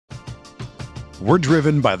We're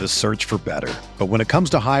driven by the search for better. But when it comes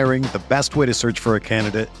to hiring, the best way to search for a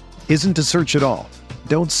candidate isn't to search at all.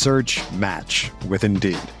 Don't search, match with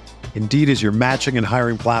Indeed. Indeed is your matching and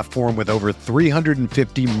hiring platform with over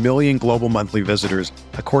 350 million global monthly visitors,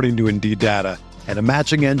 according to Indeed data, and a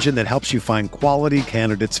matching engine that helps you find quality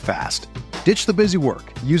candidates fast. Ditch the busy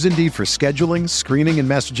work. Use Indeed for scheduling, screening, and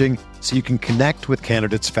messaging so you can connect with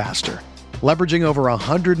candidates faster. Leveraging over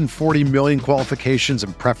 140 million qualifications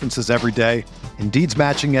and preferences every day, Indeed's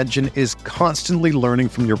matching engine is constantly learning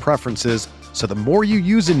from your preferences, so the more you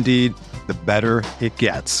use Indeed, the better it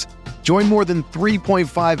gets. Join more than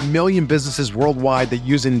 3.5 million businesses worldwide that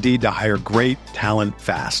use Indeed to hire great talent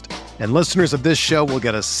fast. And listeners of this show will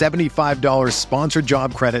get a $75 sponsored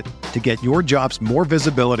job credit to get your jobs more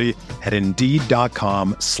visibility at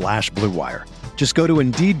Indeed.com/Blue Wire. Just go to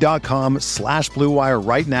Indeed.com/Blue Wire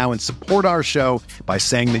right now and support our show by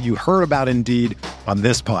saying that you heard about Indeed on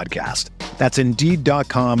this podcast. That's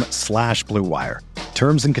Indeed.com/Blue Wire.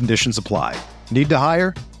 Terms and conditions apply. Need to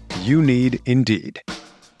hire? You need Indeed.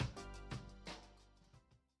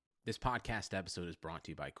 This podcast episode is brought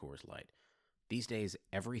to you by Coors Light. These days,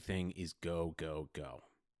 everything is go, go, go.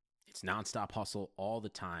 It's nonstop hustle all the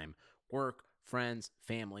time. Work, friends,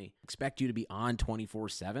 family, expect you to be on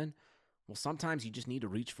 24/7. Well, sometimes you just need to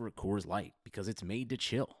reach for a Coors Light because it's made to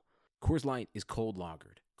chill. Coors Light is cold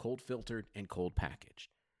lagered, cold filtered, and cold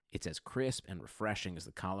packaged. It's as crisp and refreshing as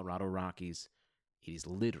the Colorado Rockies. It is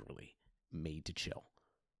literally made to chill.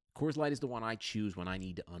 Coors Light is the one I choose when I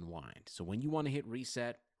need to unwind. So when you want to hit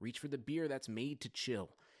reset, reach for the beer that's made to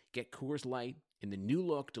chill. Get Coors Light in the new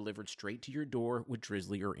look delivered straight to your door with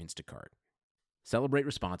Drizzly or Instacart. Celebrate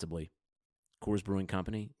responsibly. Coors Brewing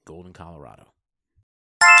Company, Golden, Colorado.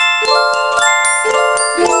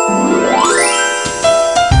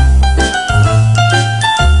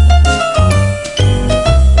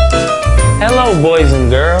 Hello, boys and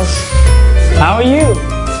girls. How are you?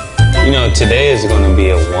 You know, today is going to be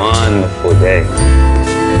a wonderful day.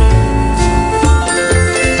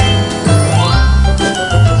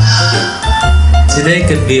 Today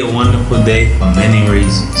could be a wonderful day for many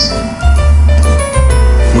reasons.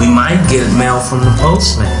 We might get mail from the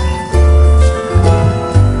postman.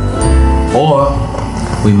 Or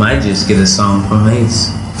we might just get a song from Ace.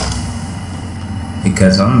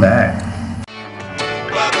 Because I'm back.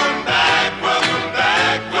 Welcome back, welcome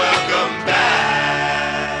back, welcome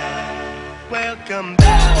back. Welcome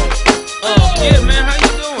back. Yeah, man, how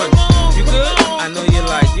you doing? You good? I know you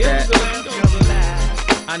like that.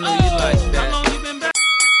 I know you like that. How long you been back?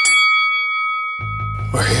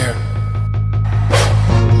 We're here.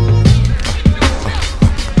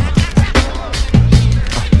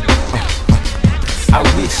 I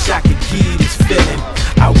wish I could give this feeling.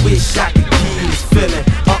 I wish I could give this feeling.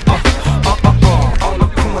 On the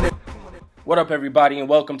corner. What up, everybody, and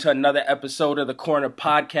welcome to another episode of the Corner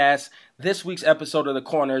Podcast. This week's episode of the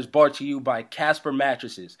Corner is brought to you by Casper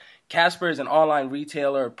Mattresses. Casper is an online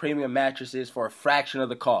retailer of premium mattresses for a fraction of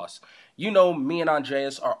the cost. You know, me and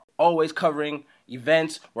Andreas are always covering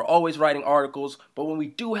events. We're always writing articles. But when we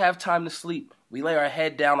do have time to sleep, we lay our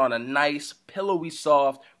head down on a nice, pillowy,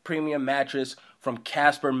 soft, premium mattress from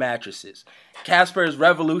Casper Mattresses. Casper is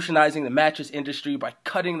revolutionizing the mattress industry by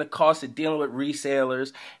cutting the cost of dealing with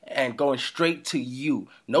resellers and going straight to you.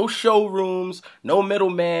 No showrooms, no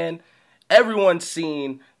middleman. Everyone's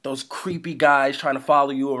seen those creepy guys trying to follow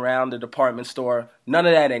you around the department store. None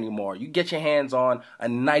of that anymore. You get your hands on a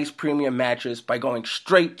nice premium mattress by going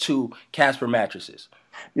straight to Casper Mattresses.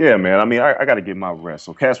 Yeah, man. I mean, I got to get my rest.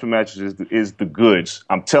 So Casper Mattresses is the goods.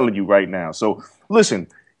 I'm telling you right now. So listen,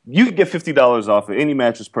 you can get $50 off of any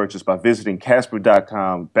mattress purchase by visiting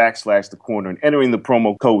Casper.com/The Corner and entering the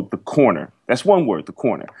promo code The Corner. That's one word, The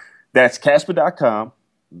Corner. That's Casper.com/The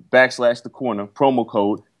Corner, promo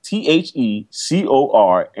code THECORNER.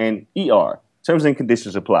 Terms and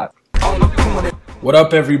conditions apply. What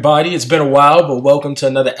up, everybody? It's been a while, but welcome to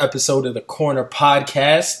another episode of the Corner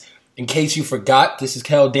Podcast. In case you forgot, this is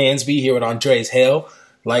Kel Dansby here with Andreas Hale.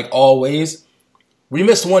 Like always, we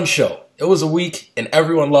missed one show. It was a week and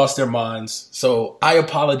everyone lost their minds. So I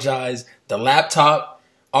apologize. The laptop,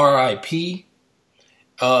 RIP,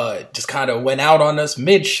 just kind of went out on us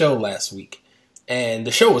mid-show last week. And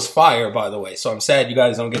the show was fire, by the way. So I'm sad you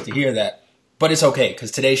guys don't get to hear that. But it's okay,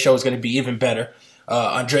 because today's show is going to be even better.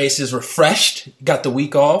 Andreas is refreshed, got the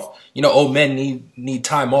week off. You know, old men need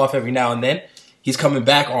time off every now and then. He's coming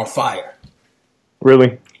back on fire.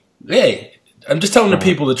 Really? Yeah, I'm just telling the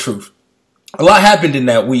people the truth. A lot happened in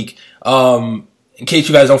that week. In case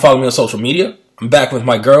you guys don't follow me on social media, I'm back with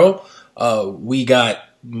my girl. We got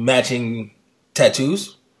matching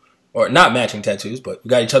tattoos. or not matching tattoos, but we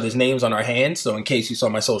got each other's names on our hands. So in case you saw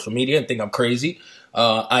my social media and think I'm crazy,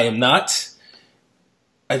 I am not.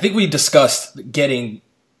 I think we discussed getting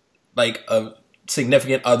like a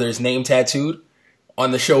significant other's name tattooed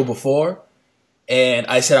on the show before, and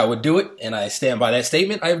I said I would do it, and I stand by that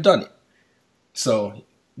statement. I have done it. So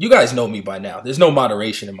you guys know me by now. There's no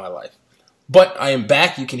moderation in my life. But I am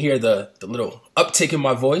back. You can hear the little uptick in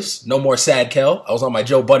my voice. No more sad Kel. I was on my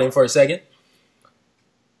Joe Budden for a second.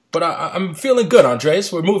 But I'm feeling good,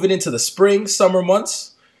 Andres. We're moving into the spring, summer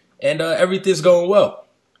months, and everything's going well.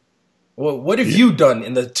 Well, what have you done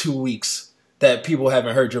in the 2 weeks that people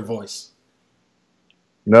haven't heard your voice?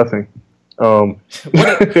 Nothing.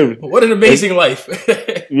 What an amazing life.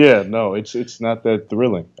 Yeah, no, it's not that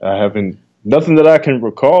thrilling. I haven't, nothing that I can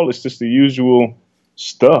recall. It's just the usual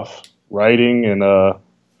stuff, writing and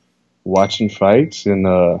watching fights and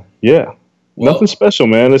nothing special,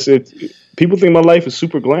 man. People think my life is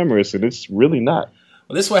super glamorous, and it's really not.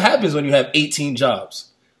 Well, this is what happens when you have 18 jobs.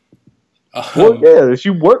 Well, yeah,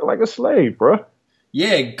 you work like a slave, bro.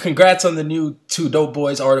 Yeah, congrats on the new Two Dope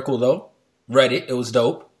Boys article, though. Read it. It was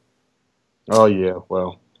dope. Oh, yeah,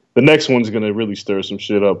 well, the next one's going to really stir some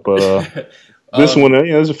shit up, but this one,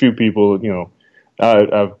 there's a few people,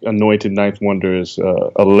 I've anointed Ninth Wonder as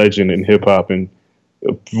a legend in hip-hop and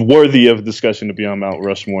worthy of discussion to be on Mount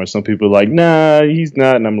Rushmore. Some people are like, nah, he's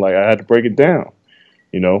not, and I'm like, I had to break it down.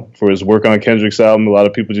 For his work on Kendrick's album, a lot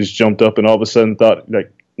of people just jumped up and all of a sudden thought,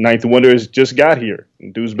 like, Ninth Wonder has just got here.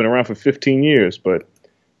 And dude's been around for 15 years, but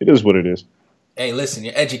it is what it is. Hey, listen,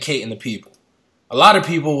 you're educating the people. A lot of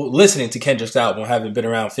people listening to Kendrick's album haven't been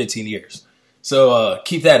around 15 years. So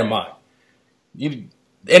keep that in mind. The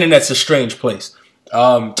internet's a strange place.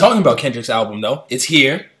 Talking about Kendrick's album, though, it's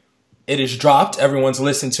here. It is dropped. Everyone's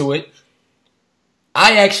listened to it.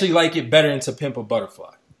 I actually like it better than To Pimp a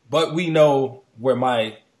Butterfly. But we know where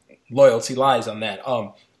my loyalty lies on that.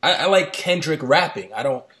 I like Kendrick rapping. I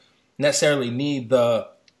don't necessarily need the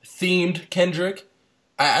themed Kendrick.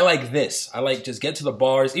 I like this. I like just get to the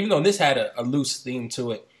bars, even though this had a loose theme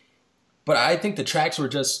to it. But I think the tracks were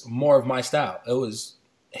just more of my style. It was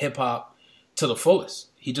hip-hop to the fullest.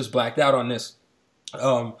 He just blacked out on this.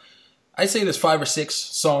 I'd say there's 5 or 6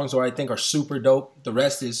 songs where I think are super dope. The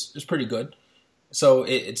rest is pretty good. So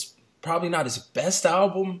it's probably not his best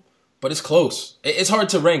album, but it's close. It's hard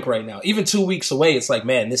to rank right now. Even 2 weeks away, it's like,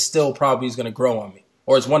 man, this still probably is going to grow on me.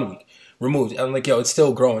 Or it's 1 week removed. I'm like, yo, it's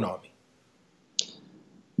still growing on me.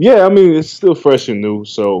 Yeah, I mean, it's still fresh and new,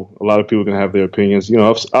 so a lot of people can have their opinions.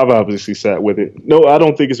 I've obviously sat with it. No, I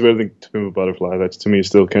don't think it's better than To Pimp a Butterfly. That's, to me,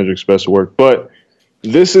 still Kendrick's best work. But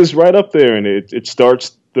this is right up there, and it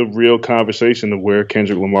starts the real conversation of where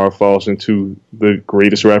Kendrick Lamar falls into the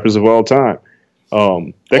greatest rappers of all time.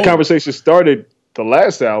 That conversation started the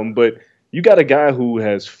last album, but you got a guy who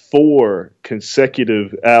has 4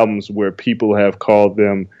 consecutive albums where people have called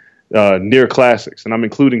them near classics, and I'm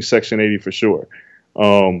including Section 80 for sure.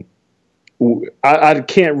 I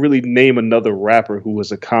can't really name another rapper who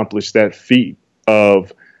has accomplished that feat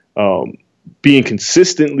of being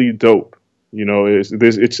consistently dope.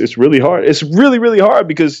 It's really hard. It's really, really hard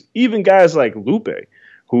because even guys like Lupe,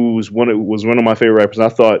 was one of my favorite rappers, I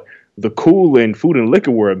thought the Cool and Food and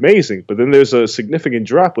Liquor were amazing, but then there's a significant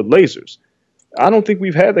drop with Lasers. I don't think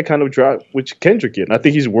we've had that kind of drop with Kendrick yet, and I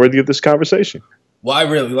think he's worthy of this conversation. Well, I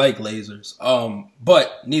really like Lasers,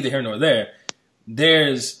 but neither here nor there.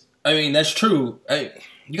 That's true.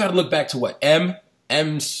 You got to look back to what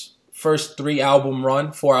M's first 4 album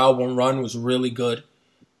run was really good.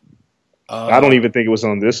 I don't even think it was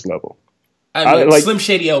on this level. Slim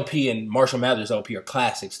Shady LP and Marshall Mathers LP are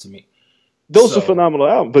classics to me. Those are phenomenal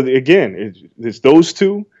albums. But again, it's those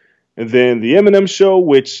two, and then the Eminem Show,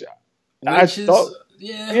 which I thought,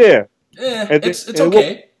 yeah. It's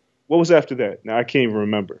okay. What was after that? Now I can't even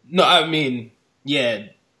remember. No,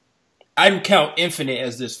 I'd count Infinite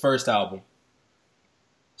as this first album.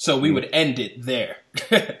 So we would end it there.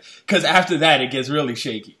 Because after that, it gets really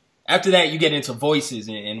shaky. After that, you get into voices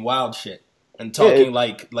and wild shit. And talking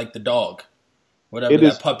like the dog. Whatever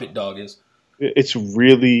that puppet dog is. It's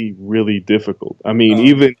really, really difficult. I mean,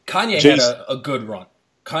 even Kanye had a good run.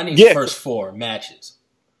 Kanye's first 4 matches.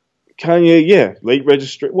 Kanye, late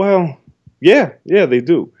registration. Well, yeah, they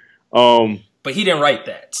do. But he didn't write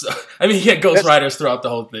that. So he had ghostwriters throughout the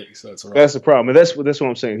whole thing. So that's the problem. And that's what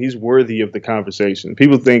I'm saying. He's worthy of the conversation.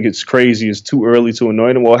 People think it's crazy. It's too early to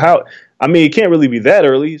anoint him. Well, it can't really be that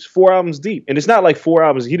early. It's 4 albums deep. And it's not like 4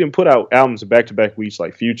 albums. He didn't put out albums back-to-back weeks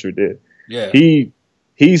like Future did. Yeah.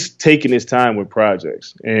 He's taken his time with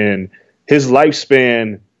projects. And his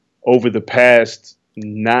lifespan over the past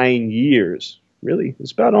 9 years, really,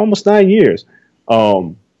 it's about almost 9 years,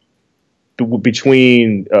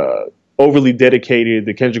 between Overly Dedicated,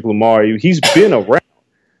 the Kendrick Lamar. He's been around.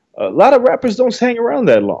 A lot of rappers don't hang around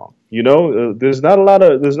that long. You know, there's not a lot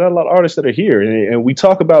of artists that are here, and we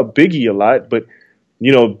talk about Biggie a lot, but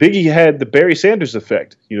you know, Biggie had the Barry Sanders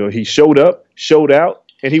effect. You know, he showed up, showed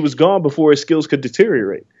out, and he was gone before his skills could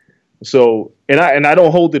deteriorate. So, and I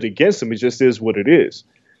don't hold it against him. It just is what it is.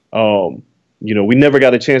 You know, we never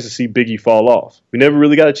got a chance to see Biggie fall off. We never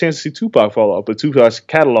really got a chance to see Tupac fall off. But Tupac's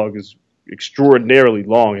catalog is extraordinarily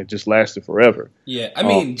long. It just lasted forever. Yeah, I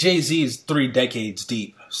mean, Jay-Z is 3 decades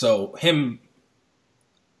deep. So him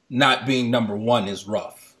not being number one is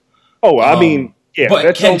rough. Oh, I mean, yeah.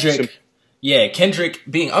 But Kendrick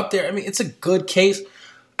being up there, I mean, it's a good case.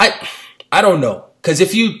 I don't know. Because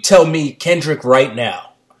if you tell me Kendrick right now,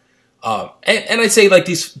 and I'd say like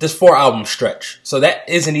this 4-album stretch. So that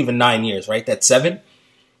isn't even 9 years, right? That's 7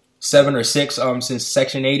 or 6 since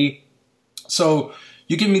Section 80. So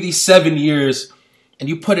you give me these 7 years and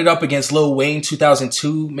you put it up against Lil Wayne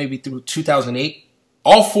 2002, maybe through 2008.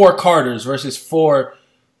 All 4 Carters versus 4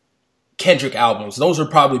 Kendrick albums. Those would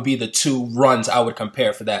probably be the 2 runs I would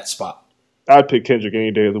compare for that spot. I'd pick Kendrick any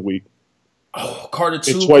day of the week. Oh, Carter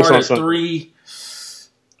 2, Carter 3.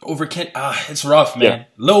 Over it's rough, man. Yeah.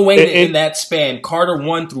 Lil Wayne in that span, Carter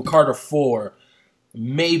 1 through Carter 4,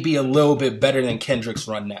 may be a little bit better than Kendrick's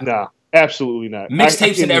run now. Nah, absolutely not.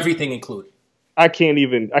 Mixtapes and everything included. I can't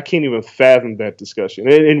even fathom that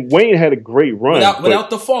discussion. And Wayne had a great run without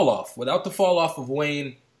the fall off. Without the fall off of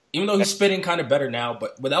Wayne, even though he's spitting kind of better now,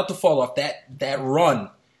 but without the fall off, that run,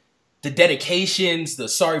 the dedications, the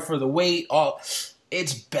sorry for the wait,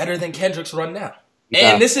 it's better than Kendrick's run now.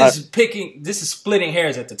 And this is splitting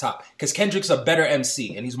hairs at the top because Kendrick's a better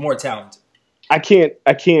MC and he's more talented. I can't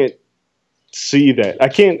see that. I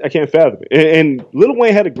can't fathom it. And Lil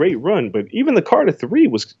Wayne had a great run, but even the Carter 3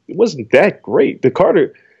 wasn't that great. The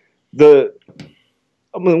Carter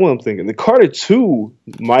 2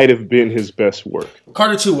 might have been his best work.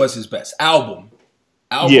 Carter 2 was his best album.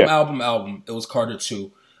 It was Carter 2.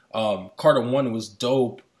 Carter 1 was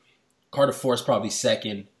dope. Carter 4 is probably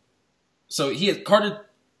second. So Carter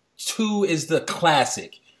 2 is the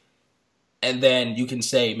classic. And then you can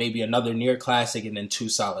say maybe another near classic and then 2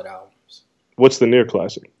 solid albums. What's the near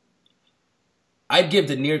classic? I'd give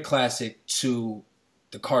the near classic to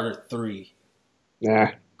the Carter 3.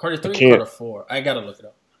 Nah. Carter 3 or Carter 4? I got to look it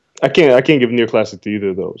up. I can't give near classic to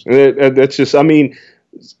either of those. And that's just, I mean,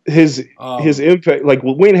 his impact, like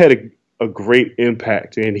Wayne had a great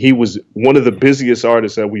impact, and he was one of the busiest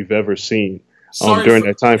artists that we've ever seen. During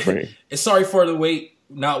that time frame. Is Sorry for the Wait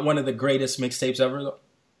not one of the greatest mixtapes ever, though?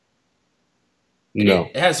 No.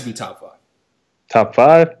 It has to be top 5. Top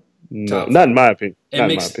 5? No, not in my opinion. And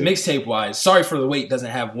mixtape-wise, Sorry for the Wait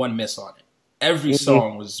doesn't have one miss on it. Every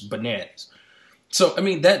song was bananas. So, I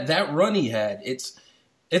mean, that run he had, it's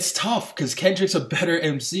tough because Kendrick's a better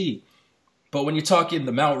MC. But when you're talking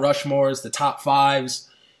the Mount Rushmores, the top 5s,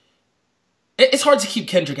 it's hard to keep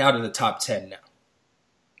Kendrick out of the top 10 now.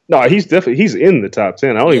 No, he's in the top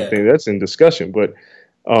 10. I don't even think that's in discussion. But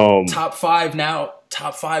top 5 now,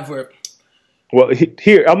 top 5 where. Well,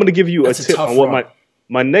 here I'm going to give you a tip on what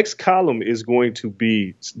my next column is going to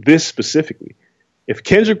be. This specifically, if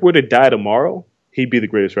Kendrick were to die tomorrow, he'd be the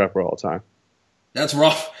greatest rapper of all time. That's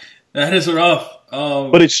rough. That is rough.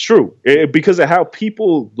 But it's true because of how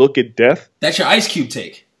people look at death. That's your Ice Cube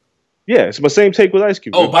take. Yeah, it's my same take with Ice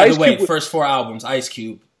Cube. Oh, by the way, first 4 albums, Ice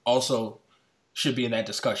Cube also should be in that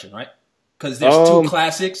discussion, right? Because there's 2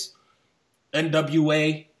 classics,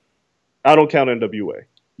 NWA. I don't count NWA.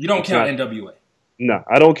 You don't count NWA? No,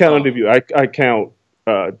 I don't count NWA. I count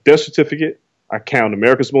Death Certificate. I count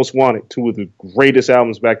America's Most Wanted, 2 of the greatest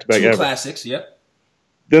albums back-to-back 2 ever. Classics, yep.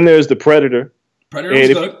 Then there's The Predator. Predator was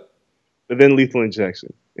good. And then Lethal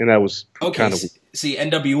Injection. And that was kind of weak. See,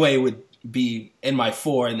 NWA would be in my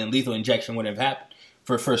 4, and then Lethal Injection wouldn't have happened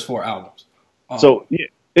for the first 4 albums. So, yeah.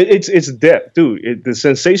 It's death, dude. The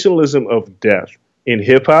sensationalism of death in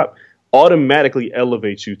hip hop automatically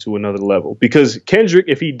elevates you to another level because Kendrick,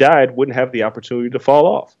 if he died, wouldn't have the opportunity to fall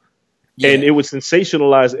off, and it would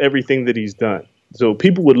sensationalize everything that he's done. So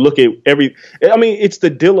people would look at it's the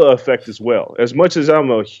Dilla effect as well. As much as I'm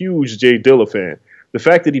a huge Jay Dilla fan, the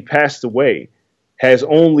fact that he passed away has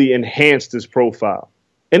only enhanced his profile,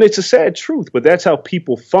 and it's a sad truth, but that's how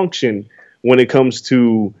people function when it comes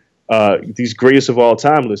to these greatest of all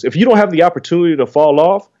time lists. If you don't have the opportunity to fall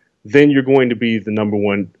off, then you're going to be the number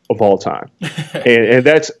one of all time. and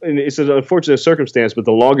it's an unfortunate circumstance, but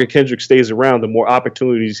the longer Kendrick stays around, the more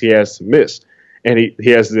opportunities he has to miss. And he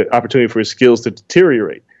has the opportunity for his skills to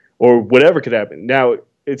deteriorate or whatever could happen. Now,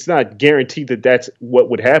 it's not guaranteed that that's what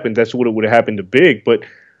would happen. That's what would have happened to Big. But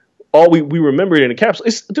all we remember it in the capsule.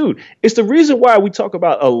 It's the reason why we talk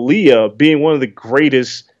about Aaliyah being one of the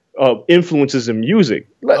greatest influences in music.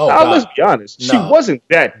 Let's be honest. No. She wasn't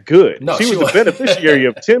that good. No, she was the beneficiary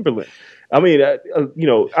of Timberland. I mean,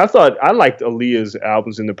 I thought I liked Aaliyah's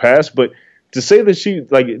albums in the past, but to say that she,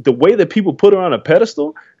 like, the way that people put her on a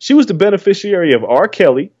pedestal, she was the beneficiary of R.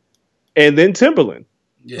 Kelly and then Timberland.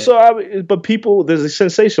 Yeah. So, but people, there's a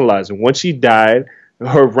sensationalizing. Once she died,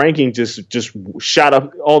 her ranking just shot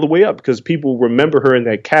up all the way up because people remember her in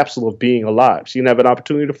that capsule of being alive. She didn't have an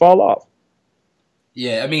opportunity to fall off.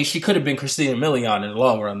 Yeah, I mean, she could have been Christina Milian in the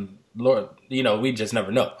long run. Lord, we just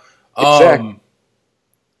never know. Exactly.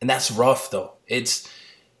 And that's rough, though. It's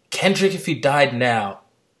Kendrick, if he died now.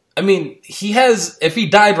 I mean, if he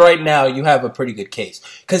died right now, you have a pretty good case.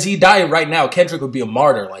 Because he died right now, Kendrick would be a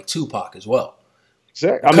martyr like Tupac as well.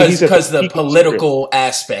 Exactly. Because the political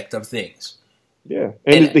aspect of things. Yeah.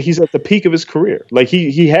 And he's at the peak of his career. Like,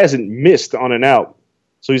 he hasn't missed on an album.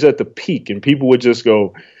 So he's at the peak. And people would just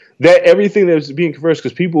go, that everything that's being conversed,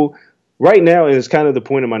 because people, right now, and it's kind of the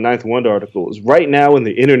point of my Ninth Wonder article, is right now in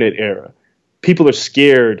the internet era, people are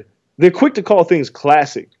scared. They're quick to call things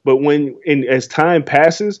classic, but as time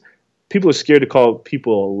passes, people are scared to call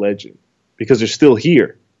people a legend because they're still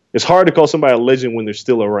here. It's hard to call somebody a legend when they're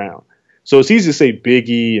still around. So it's easy to say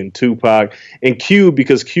Biggie and Tupac and Cube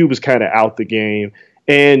because Cube is kind of out the game.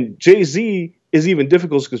 And Jay-Z is even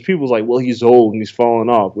difficult because people's like, well, he's old and he's falling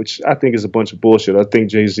off, which I think is a bunch of bullshit. I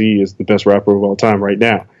think Jay-Z is the best rapper of all time right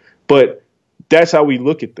now. But that's how we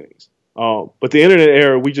look at things. But the internet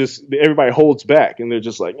era, everybody holds back and they're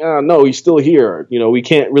just like, no, he's still here. We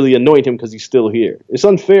can't really anoint him because he's still here. It's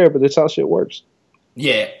unfair, but that's how shit works.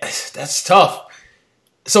 Yeah, that's tough.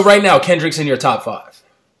 So right now, Kendrick's in your top 5.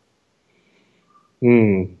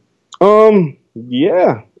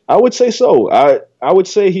 Yeah, I would say so. I would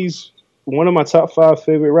say he's one of my top 5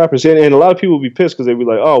 favorite rappers. And a lot of people would be pissed because they'd be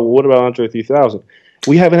like, oh, well, what about Andre 3000?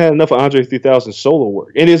 We haven't had enough of Andre 3000 solo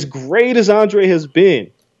work. And as great as Andre has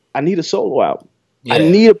been, I need a solo album. Yeah. I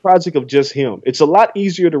need a project of just him. It's a lot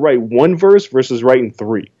easier to write one verse versus writing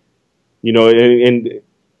 3. And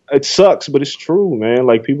it sucks, but it's true, man.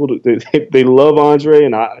 Like, people, they love Andre,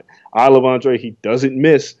 and I love Andre. He doesn't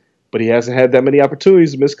miss, but he hasn't had that many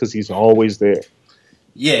opportunities to miss because he's always there.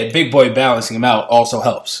 Yeah, Big Boy balancing him out also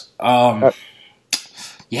helps. Yeah,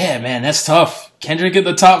 man, that's tough. Kendrick in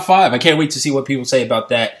the top 5. I can't wait to see what people say about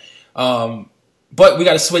that. But we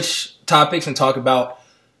got to switch topics and talk about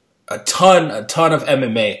a ton of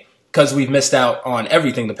MMA because we've missed out on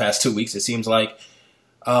everything the past 2 weeks, it seems like.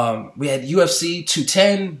 We had UFC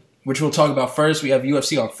 210, which we'll talk about first. We have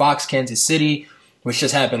UFC on Fox, Kansas City, which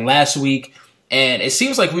just happened last week. And it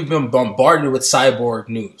seems like we've been bombarded with Cyborg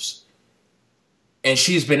news. And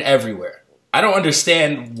she's been everywhere. I don't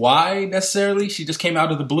understand why necessarily. She just came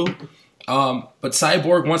out of the blue. But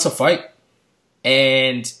Cyborg wants a fight.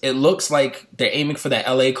 And it looks like they're aiming for that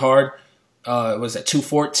LA card. It was at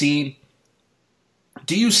 214.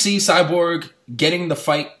 Do you see Cyborg getting the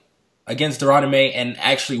fight against Duraname and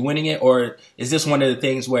actually winning it? Or is this one of the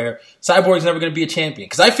things where Cyborg's never going to be a champion?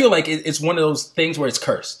 Because I feel like it's one of those things where it's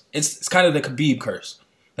cursed. It's kind of the Khabib curse.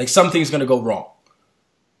 Like, something's going to go wrong.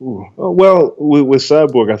 Ooh. Well, with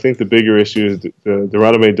Cyborg, I think the bigger issue is the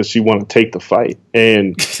Duraname, does she want to take the fight?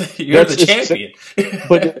 And you're the champion.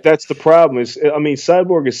 But that's the problem.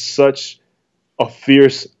 Cyborg is such a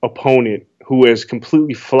fierce opponent who has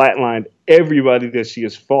completely flatlined everybody that she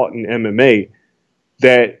has fought in MMA,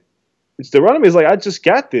 that Duraname is like, I just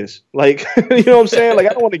got this. Like, you know what I'm saying? Like,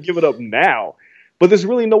 I don't want to give it up now. But there's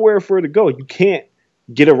really nowhere for her to go. You can't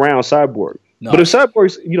get around Cyborg. No. But if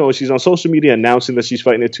Cyborg's, she's on social media announcing that she's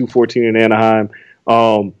fighting at 214 in Anaheim.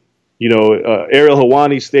 Ariel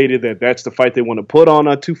Helwani stated that that's the fight they want to put on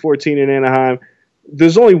 214 in Anaheim.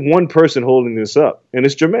 There's only one person holding this up, and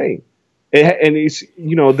it's Jermaine. And it's,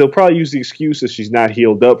 they'll probably use the excuse that she's not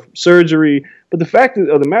healed up from surgery. But the fact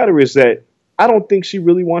of the matter is that I don't think she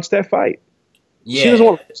really wants that fight. Yeah. She doesn't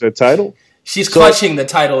want to lose that title. She's clutching the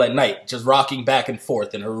title at night, just rocking back and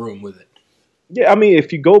forth in her room with it. Yeah,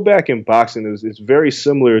 if you go back in boxing, it's very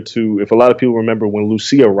similar to, if a lot of people remember, when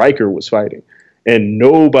Lucia Riker was fighting. And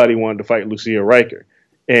nobody wanted to fight Lucia Riker.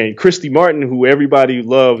 And Christy Martin, who everybody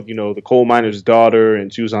loved, the coal miner's daughter,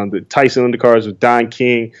 and she was on the Tyson undercards with Don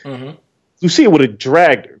King. Mm-hmm. Lucia would have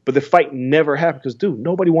dragged her, but the fight never happened because,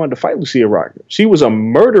 nobody wanted to fight Lucia Riker. She was a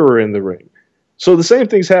murderer in the ring. So the same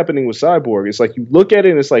thing's happening with Cyborg. It's like, you look at it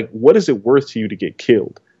and it's like, what is it worth to you to get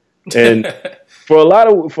killed? And for a lot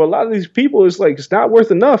of these people, it's like, it's not worth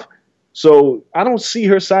enough. So I don't see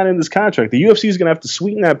her signing this contract. The UFC is going to have to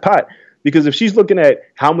sweeten that pot, because if she's looking at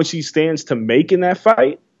how much she stands to make in that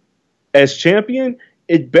fight as champion,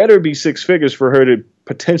 it better be six figures for her to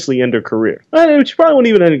potentially end her career. She probably won't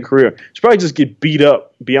even end her career. She probably just get beat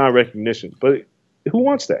up beyond recognition. But who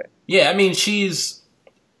wants that? Yeah, I mean, it's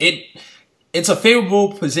a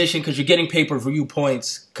favorable position because you're getting pay-per-view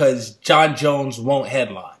points because John Jones won't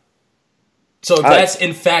headline. So if that's,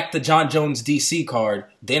 in fact, the John Jones DC card,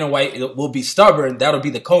 Dana White will be stubborn. That'll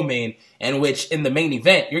be the co-main, in which, in the main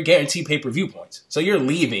event, you're guaranteed pay-per-view points. So you're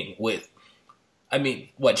leaving with, I mean,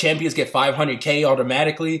 champions get $500K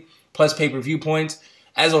automatically, plus pay-per-view points.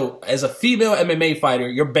 As a female MMA fighter,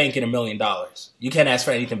 you're banking $1 million. You can't ask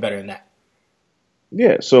for anything better than that.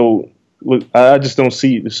 Yeah, so look, I just don't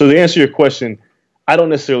see. So to answer your question, I don't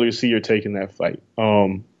necessarily see her taking that fight.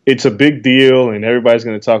 It's a big deal, and everybody's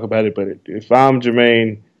going to talk about it. But if I'm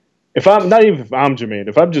Jermaine, if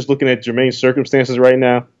I'm just looking at Jermaine's circumstances right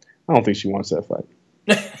now, I don't think she wants that fight.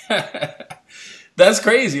 That's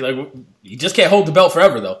crazy. Like, you just can't hold the belt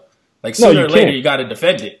forever, though. Like, sooner or later, you got to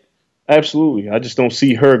defend it. Absolutely. I just don't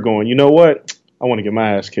see her going, you know what? I want to get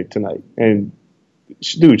my ass kicked tonight. And,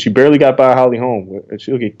 she barely got by Holly Holm.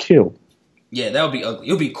 She'll get killed. Yeah, that would be ugly.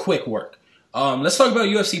 It'll be quick work. Let's talk about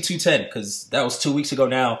UFC 210, because that was 2 weeks ago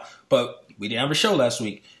now, but we didn't have a show last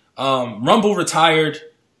week. Rumble retired.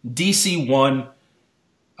 DC won.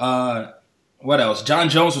 What else? John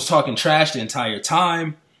Jones was talking trash the entire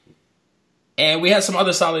time. And we had some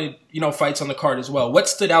other solid, fights on the card as well. What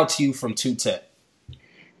stood out to you from 210?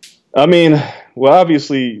 I mean, well,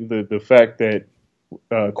 obviously the fact that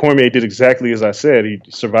Cormier did exactly as I said. He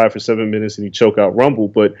survived for 7 minutes and he choked out Rumble.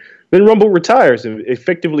 But then Rumble retires and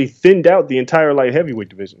effectively thinned out the entire light heavyweight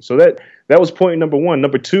division. So that was point number one.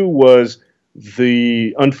 Number two was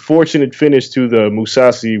the unfortunate finish to the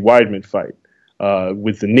Mousasi-Weidman fight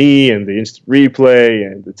with the knee and the instant replay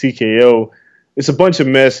and the TKO. It's a bunch of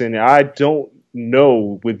mess, and I don't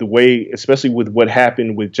know with the way, especially with what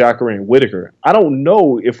happened with Jacare and Whitaker, I don't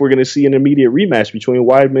know if we're going to see an immediate rematch between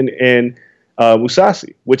Weidman and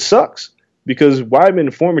Mousasi, which sucks because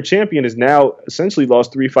Weidman, former champion, has now essentially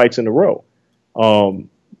lost 3 fights in a row. And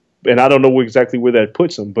I don't know exactly where that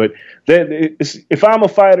puts him. But if I'm a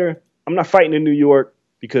fighter, I'm not fighting in New York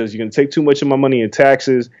because you're going to take too much of my money in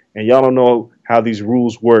taxes, and y'all don't know how these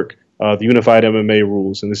rules work. The unified MMA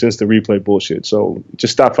rules and this instant replay bullshit. So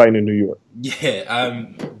just stop fighting in New York. Yeah,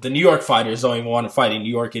 the New York fighters don't even want to fight in New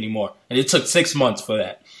York anymore. And it took 6 months for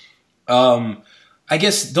that. I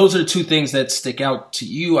guess those are the 2 things that stick out to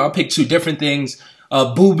you. I'll pick 2 different things.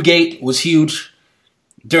 Boobgate was huge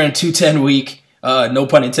during 210 week. No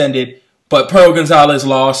pun intended. But Pearl Gonzalez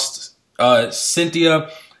lost. Cynthia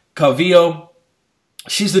Calvillo,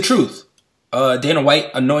 she's the truth. Dana White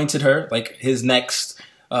anointed her like his next...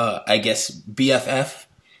 BFF.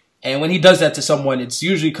 And when he does that to someone, it's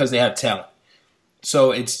usually because they have talent.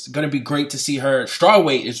 So it's going to be great to see her.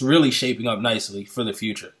 Strawweight is really shaping up nicely for the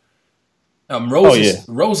future.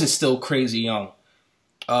 Rose is still crazy young.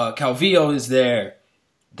 Calvillo is there.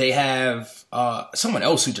 They have someone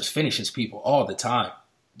else who just finishes people all the time.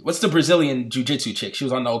 What's the Brazilian jiu-jitsu chick? She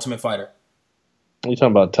was on The Ultimate Fighter. Are you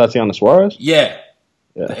talking about Tatiana Suarez? Yeah.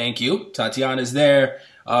 Thank you. Tatiana's there.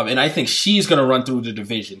 And I think she's going to run through the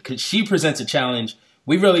division because she presents a challenge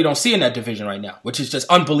we really don't see in that division right now, which is just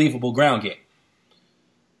unbelievable ground game.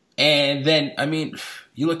 And then, I mean,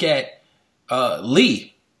 you look at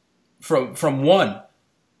Lee from one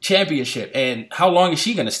championship, and how long is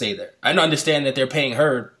she going to stay there? I understand that they're paying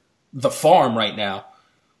her the farm right now.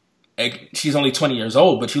 She's only 20 years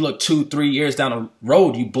old, but you look 2-3 years down the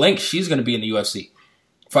road, you blink, she's going to be in the UFC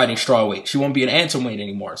fighting strawweight. She won't be an atomweight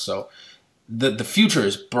anymore, so... The future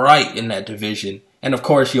is bright in that division. And, of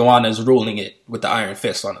course, Joanna's ruling it with the iron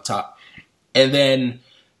fist on the top. And then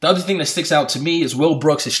the other thing that sticks out to me is Will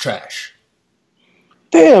Brooks is trash.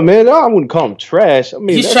 Damn, man. I wouldn't call him trash. I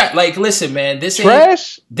mean, he's trash. Like, listen, man. This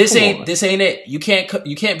trash? This ain't it. You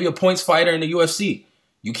can't be a points fighter in the UFC.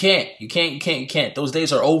 You can't. Those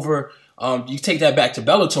days are over. You take that back to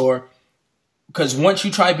Bellator. Because once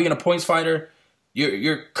you try being a points fighter...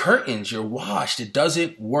 You're curtains, you're washed. It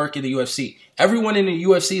doesn't work in the UFC. Everyone in the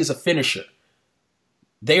UFC is a finisher.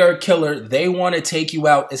 They are a killer. They want to take you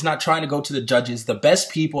out. It's not trying to go to the judges. The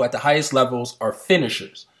best people at the highest levels are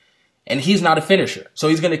finishers. And he's not a finisher. So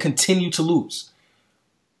he's going to continue to lose.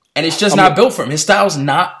 And it's just not built for him. His style's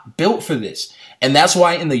not built for this. And that's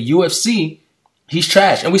why in the UFC, he's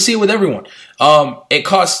trash. And we see it with everyone. It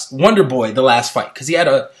cost Wonder Boy the last fight because he had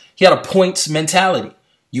a points mentality.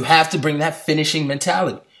 You have to bring that finishing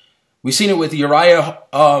mentality. We've seen it with Uriah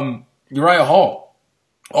Hall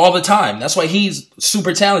all the time. That's why he's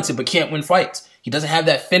super talented but can't win fights. He doesn't have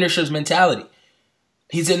that finisher's mentality.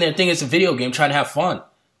 He's in there thinking it's a video game trying to have fun.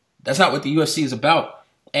 That's not what the UFC is about.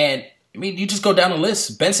 And I mean, you just go down the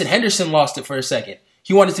list. Benson Henderson lost it for a second.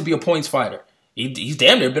 He wanted to be a points fighter. He's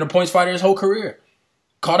damn near been a points fighter his whole career.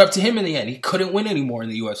 Caught up to him in the end. He couldn't win anymore in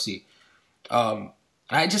the UFC.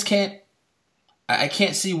 I just can't. I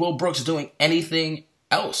can't see Will Brooks doing anything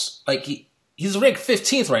else. Like he's ranked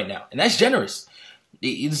 15th right now, and that's generous.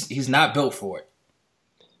 He's not built for it.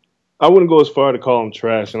 I wouldn't go as far to call him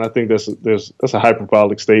trash, and I think that's a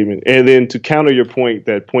hyperbolic statement. And then to counter your point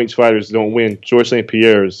that points fighters don't win, Georges St.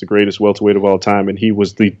 Pierre is the greatest welterweight of all time, and he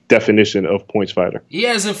was the definition of points fighter. He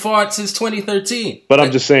hasn't fought since 2013. But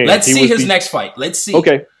I'm just saying. Let's see his next fight. Let's see.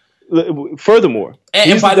 Okay. Furthermore.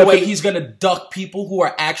 And by the way, he's going to duck people who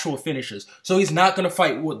are actual finishers. So he's not going to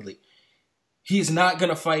fight Woodley. He's not going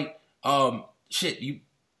to fight, you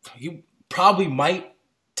probably might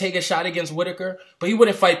take a shot against Whitaker, but he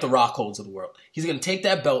wouldn't fight the Rockholds of the world. He's going to take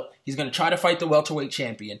that belt. He's going to try to fight the welterweight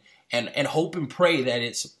champion and hope and pray that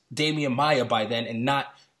it's Damian Maia by then and not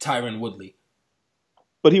Tyron Woodley.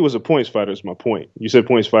 But he was a points fighter is my point. You said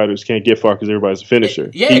points fighters can't get far because everybody's a finisher.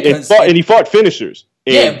 He fought finishers.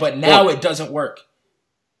 But now it doesn't work.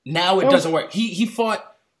 Now it doesn't work. He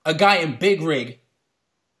fought a guy in Big Rig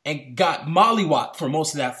and got mollywopped for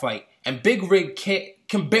most of that fight. And Big Rig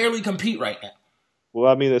can barely compete right now. Well,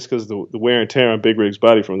 I mean, that's because the wear and tear on Big Rig's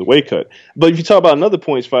body from the weight cut. But if you talk about another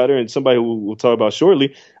points fighter and somebody who we'll talk about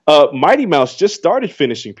shortly, Mighty Mouse just started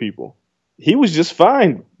finishing people. He was just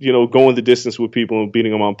fine, going the distance with people and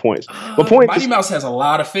beating them on points. But Mighty Mouse has a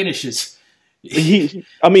lot of finishes. He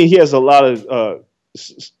has a lot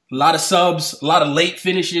of subs, a lot of late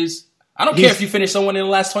finishes. I don't care if you finish someone in the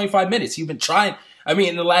last 25 minutes. You've been trying.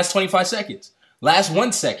 In the last 25 seconds, last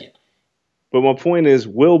 1 second. But my point is,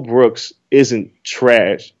 Will Brooks isn't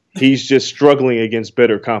trash. He's just struggling against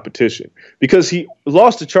better competition because he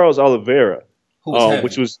lost to Charles Oliveira,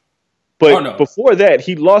 which was. But before that,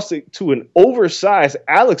 he lost it to an oversized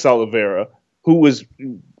Alex Oliveira, who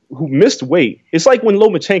missed weight. It's like when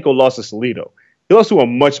Lomachenko lost to Salido. He lost to a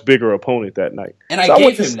much bigger opponent that night. And I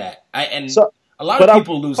gave him that. A lot of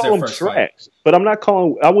people lose their first fight. But I'm not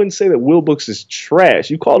calling. I wouldn't say that Will Brooks is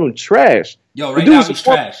trash. You called him trash. Yo, right now he's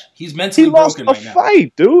trash. He's mentally broken right now. He lost a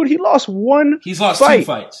fight, dude. He lost one. He's lost fight. 2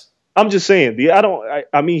 fights. I'm just saying.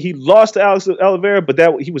 He lost to Alex Oliveira, but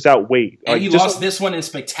he was outweighed. And he lost this one in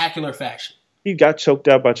spectacular fashion. He got choked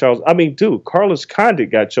out by Charles. Dude, Carlos Condit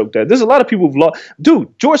got choked out. There's a lot of people who've lost.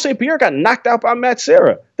 Dude, Georges St. Pierre got knocked out by Matt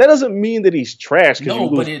Serra. That doesn't mean that he's trash. No,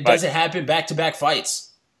 but it doesn't happen back-to-back fights.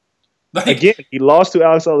 Again, he lost to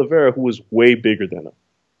Alex Oliveira, who was way bigger than him.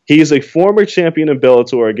 He is a former champion in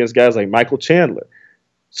Bellator against guys like Michael Chandler.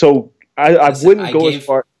 So I wouldn't go as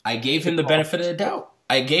far. I gave him the benefit of the doubt.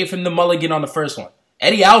 I gave him the mulligan on the first one.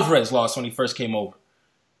 Eddie Alvarez lost when he first came over.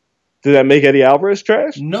 Did that make Eddie Alvarez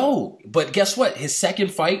trash? No, but guess what? His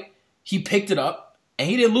second fight, he picked it up, and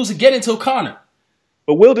he didn't lose again until Conor.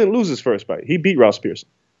 But Will didn't lose his first fight. He beat Ross Pearson.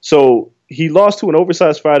 So he lost to an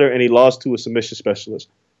oversized fighter, and he lost to a submission specialist.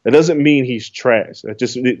 That doesn't mean he's trash.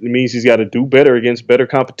 It means he's got to do better against better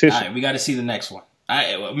competition. All right, we got to see the next one. What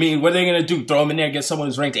are they going to do? Throw him in there against someone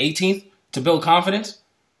who's ranked 18th to build confidence?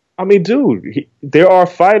 Dude, there are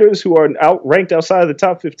fighters who are ranked outside of the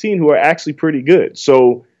top 15 who are actually pretty good.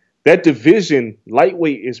 So that division,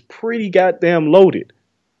 lightweight, is pretty goddamn loaded.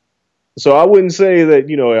 So I wouldn't say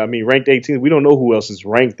that, ranked 18th. We don't know who else is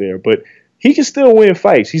ranked there, but he can still win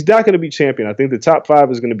fights. He's not going to be champion. I think the top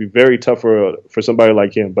 5 is going to be very tough for somebody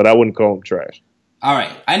like him, but I wouldn't call him trash. All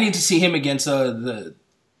right. I need to see him against the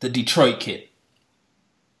Detroit kid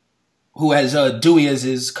who has Dewey as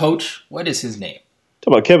his coach. What is his name?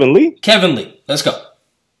 Talk about Kevin Lee? Kevin Lee. Let's go.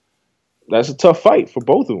 That's a tough fight for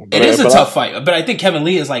both of them. It is a tough fight, but I think Kevin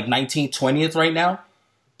Lee is like 19th, 20th right now.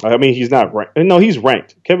 He's not ranked. No, he's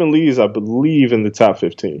ranked. Kevin Lee is, I believe, in the top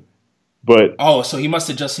 15. But so he must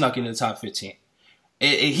have just snuck into the top 15.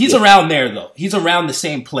 He's around there, though. He's around the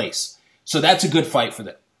same place. So that's a good fight for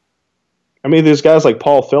them. There's guys like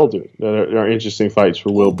Paul Felder that are interesting fights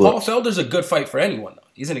for Will Brooks. Paul Felder's a good fight for anyone, though.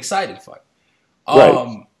 He's an exciting fight.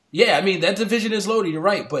 Right. Yeah, that division is loaded. You're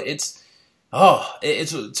right, but it's a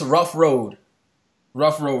rough road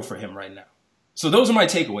for him right now. So those are my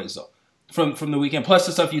takeaways, though, from the weekend. Plus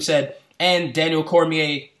the stuff you said, and Daniel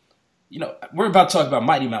Cormier. We're about to talk about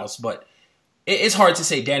Mighty Mouse, but it's hard to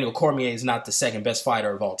say Daniel Cormier is not the second best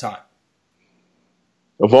fighter of all time.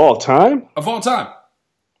 Of all time? Of all time.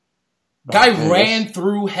 Guy ran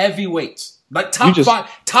through heavyweights, like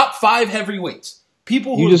top five heavyweights.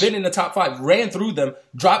 People who have been in the top 5 ran through them,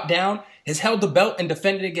 dropped down, has held the belt and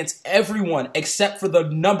defended against everyone except for the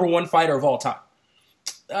number 1 fighter of all time.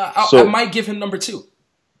 I might give him number 2.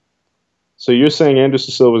 So you're saying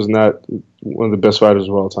Anderson Silva is not one of the best fighters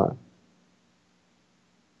of all time?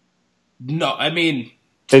 No, I mean,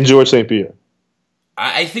 and George St. Pierre.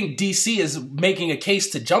 I think DC is making a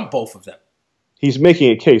case to jump both of them. He's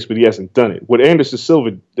making a case, but he hasn't done it. With Anderson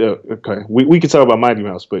Silva, okay, we can talk about Mighty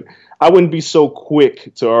Mouse, but I wouldn't be so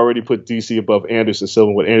quick to already put DC above Anderson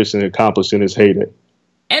Silva, what Anderson accomplished in his heyday.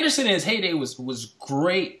 Anderson in his heyday was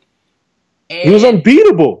great. And, he was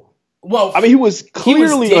unbeatable. Well, I mean, he was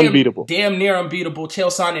clearly unbeatable. Damn near unbeatable. Chael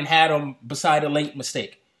Sonnen had him beside a late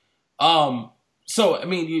mistake. So, I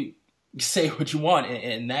mean, you say what you want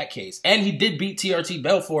in that case. And he did beat TRT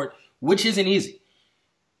Belfort, which isn't easy.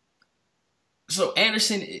 So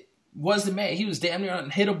Anderson was the man. He was damn near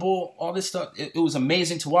unhittable, all this stuff. It was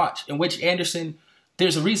amazing to watch. In which Anderson,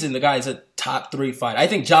 there's a reason the guy's a top 3 fighter. I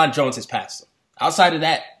think John Jones has passed him. Outside of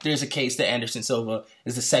that, there's a case that Anderson Silva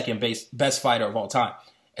is the second best fighter of all time,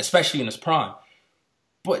 especially in his prime.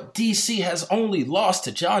 But DC has only lost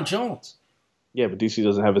to John Jones. Yeah, but DC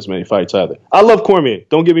doesn't have as many fights either. I love Cormier.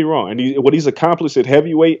 Don't get me wrong. And what he's accomplished at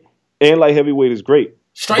heavyweight and light heavyweight is great.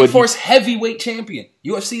 Strikeforce heavyweight champion.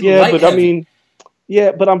 UFC yeah, light but heavy. I mean,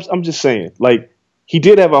 yeah, but I'm just saying, like, he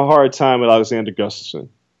did have a hard time with Alexander Gustafsson.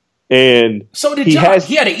 And so did John.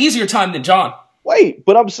 He had an easier time than John. Wait,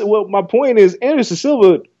 but my point is Anderson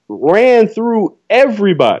Silva ran through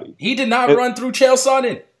everybody. He did not run through Chael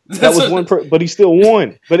Sonnen. That was one, but he still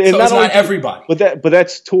won. But so it's not everybody. But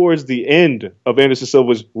that's towards the end of Anderson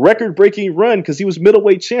Silva's record-breaking run because he was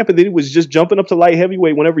middleweight champ and then he was just jumping up to light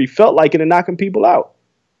heavyweight whenever he felt like it and knocking people out.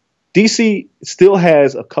 DC still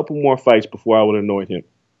has a couple more fights before I would anoint him.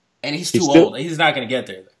 And he's too old. He's not going to get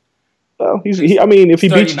there. Well, if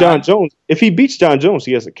he beats John Jones,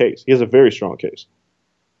 he has a case. He has a very strong case.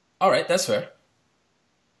 All right, that's fair.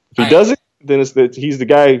 If he doesn't, then he's the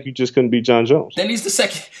guy who just couldn't beat John Jones. Then he's the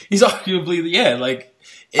second. He's arguably,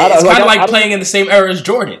 it's kind of like playing in the same era as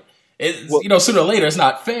Jordan. Sooner or later, it's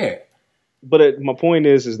not fair. But my point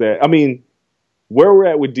is that, I mean, where we're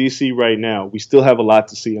at with DC right now, we still have a lot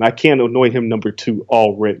to see, and I can't anoint him number 2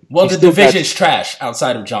 already. Well, the division's trash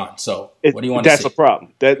outside of John, so what do you want to see? That's a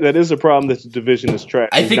problem. That is a problem that the division is trash.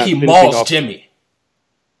 I think he mauls Jimmy.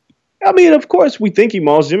 I mean, of course, we think he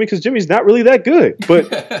mauls Jimmy because Jimmy's not really that good. But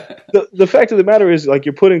the fact of the matter is, like,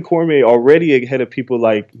 you're putting Cormier already ahead of people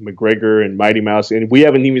like McGregor and Mighty Mouse, and we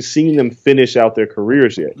haven't even seen them finish out their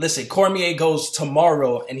careers yet. Listen, Cormier goes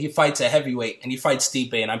tomorrow, and he fights a heavyweight, and he fights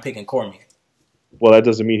Stipe, and I'm picking Cormier. Well, that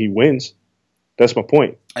doesn't mean he wins. That's my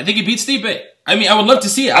point. I think he beats Stipe. I mean, I would love to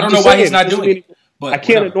see it. I don't know why he's not doing it. But I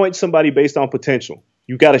can't anoint somebody based on potential.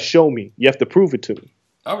 You got to show me. You have to prove it to me.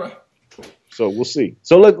 All right. So we'll see.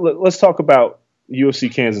 So let's talk about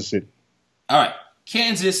UFC Kansas City. All right.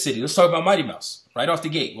 Kansas City. Let's talk about Mighty Mouse. Right off the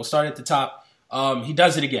gate. We'll start at the top. He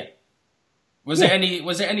does it again. Was there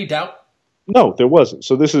any doubt? No, there wasn't.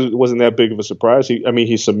 So wasn't that big of a surprise.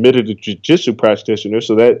 He submitted a jiu-jitsu practitioner,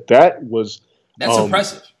 so that was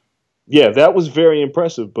impressive. Yeah, that was very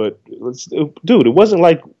impressive. But dude, it wasn't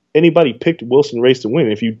like anybody picked Wilson Reyes to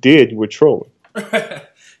win. If you did, you were trolling.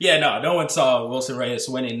 Yeah, no one saw Wilson Reyes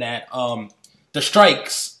winning that. The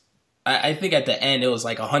strikes, I think at the end it was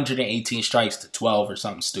like 118 strikes to 12 or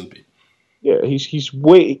something stupid. Yeah, he's he's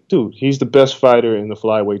the best fighter in the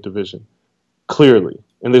flyweight division, clearly.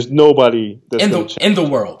 And there's nobody that's in the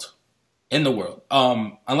world.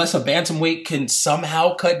 Unless a bantamweight can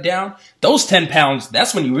somehow cut down those 10 pounds,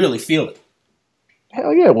 that's when you really feel it.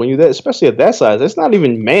 Hell yeah, when you're especially at that size, that's not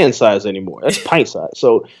even man size anymore. That's pint size.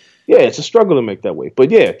 So yeah, it's a struggle to make that weight.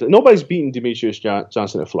 But yeah, nobody's beating Demetrius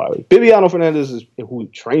Johnson at flyweight. Bibiano Fernandez, who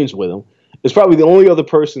trains with him, is probably the only other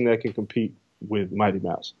person that can compete with Mighty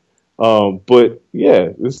Mouse. But yeah,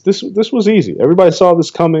 this was easy. Everybody saw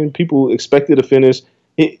this coming. People expected a finish.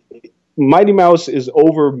 Mighty Mouse is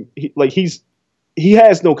over. He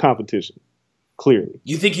has no competition. Clearly,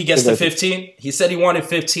 you think he gets to 15? He said he wanted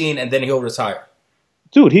 15, and then he'll retire.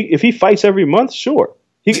 Dude, if he fights every month, sure.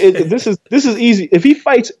 This is easy. If he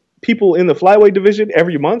fights people in the flyweight division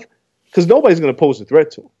every month, because nobody's going to pose a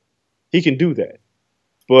threat to him, he can do that.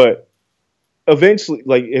 But eventually,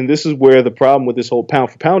 and this is where the problem with this whole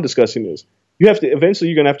pound for pound discussion is. You're going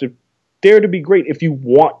to have to dare to be great if you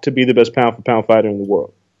want to be the best pound for pound fighter in the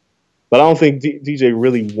world. But I don't think DJ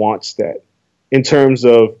really wants that in terms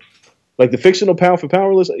of the fictional pound for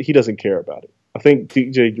pound list. He doesn't care about it. I think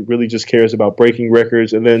DJ really just cares about breaking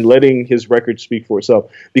records and then letting his record speak for itself.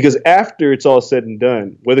 Because after it's all said and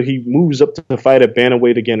done, whether he moves up to fight at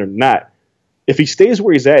bantamweight again or not, if he stays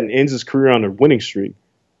where he's at and ends his career on a winning streak,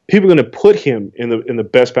 people are going to put him in the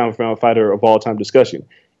best pound for pound fighter of all time discussion.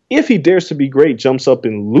 If he dares to be great, jumps up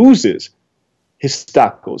and loses, his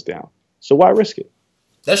stock goes down. So why risk it?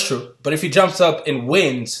 That's true. But if he jumps up and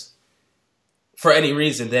wins for any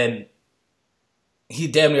reason, then he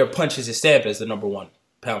damn near punches his stamp as the number one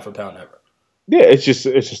pound for pound ever. Yeah, it's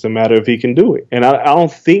just a matter if he can do it. And I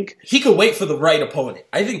don't think he could wait for the right opponent.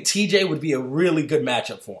 I think TJ would be a really good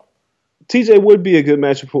matchup for him. TJ would be a good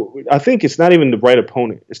matchup. I think it's not even the right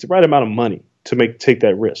opponent. It's the right amount of money to take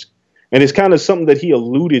that risk. And it's kind of something that he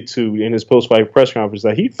alluded to in his post-fight press conference,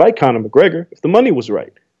 that he'd fight Conor McGregor if the money was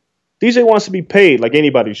right. DJ wants to be paid like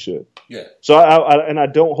anybody should. Yeah. So I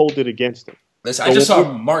don't hold it against him. Listen, I just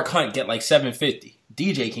saw Mark Hunt get like $750.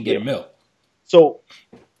 DJ can get $1 million. So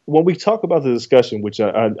when we talk about the discussion, which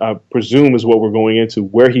I presume is what we're going into,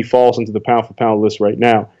 where he falls into the pound-for-pound list right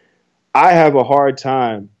now, I have a hard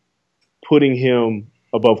time putting him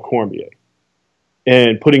above Cormier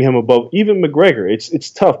and putting him above even McGregor. It's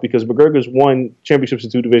tough because McGregor's won championships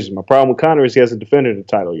in 2 divisions. My problem with Conor is he hasn't defended the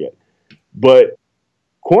title yet. But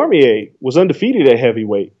Cormier was undefeated at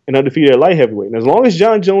heavyweight and undefeated at light heavyweight. And as long as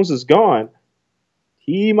John Jones is gone,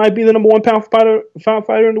 he might be the number one pound fighter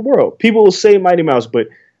in the world. People will say Mighty Mouse, but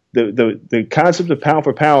the concept of pound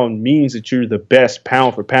for pound means that you're the best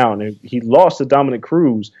pound for pound. And he lost to Dominic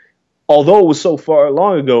Cruz. Although it was so far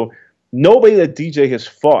long ago, nobody that DJ has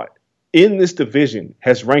fought in this division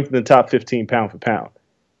has ranked in the top 15 pound for pound.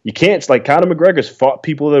 You can't. It's like Conor McGregor's fought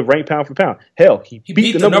people that rank pound for pound. Hell, he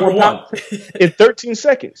beat the number one in 13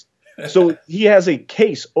 seconds. So he has a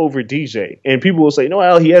case over DJ. And people will say, no,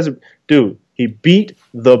 Al, he hasn't. Dude, he beat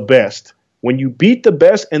the best. When you beat the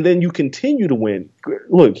best and then you continue to win.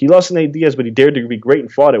 Look, he lost to Nate Diaz, but he dared to be great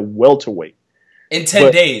and fought at welterweight. In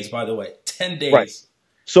 10 days, by the way. 10 days. Right.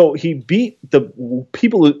 So he beat the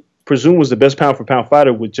people who presume was the best pound-for-pound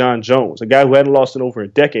fighter with John Jones, a guy who hadn't lost in over a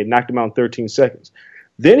decade, knocked him out in 13 seconds.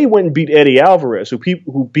 Then he went and beat Eddie Alvarez,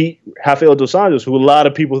 who beat Rafael dos Anjos, who a lot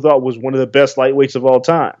of people thought was one of the best lightweights of all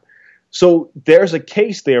time. So there's a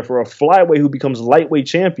case there for a flyweight who becomes lightweight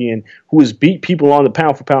champion who has beat people on the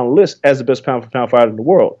pound-for-pound list as the best pound-for-pound fighter in the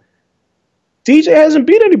world. DJ hasn't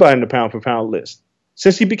beat anybody in the pound-for-pound list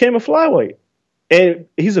since he became a flyweight. And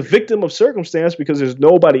he's a victim of circumstance because there's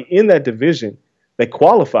nobody in that division that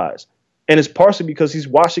qualifies. And it's partially because he's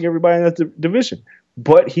watching everybody in that division.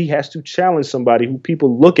 But he has to challenge somebody who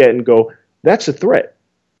people look at and go, that's a threat.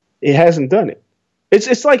 It hasn't done it. It's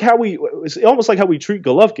almost like how we treat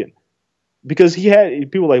Golovkin. Because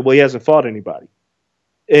people like, well, he hasn't fought anybody.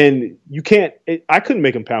 And I couldn't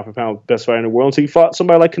make him pound for pound best fighter in the world until he fought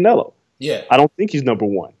somebody like Canelo. Yeah. I don't think he's number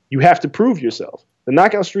one. You have to prove yourself. The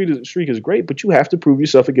knockout streak is great, but you have to prove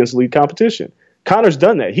yourself against elite competition. Conor's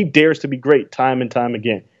done that. He dares to be great time and time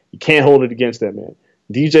again. You can't hold it against that man.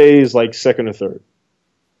 DJ is like second or third.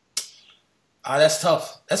 That's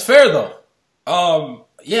tough. That's fair, though.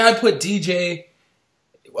 Yeah, I put DJ.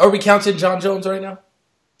 Are we counting John Jones right now?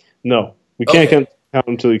 No. We can't count him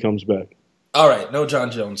until he comes back. All right. No John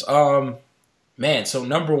Jones. Man, so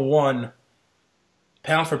number one,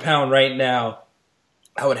 pound for pound right now,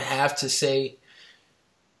 I would have to say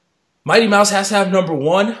Mighty Mouse has to have number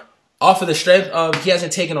one off of the strength of he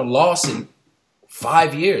hasn't taken a loss in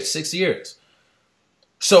 5 years, 6 years.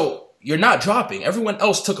 So you're not dropping. Everyone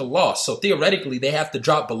else took a loss. So theoretically, they have to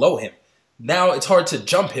drop below him. Now it's hard to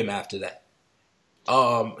jump him after that.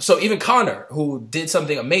 So even Conor, who did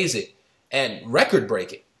something amazing and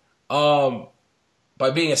record-breaking by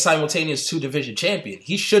being a simultaneous 2-division champion,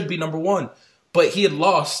 he should be number one. But he had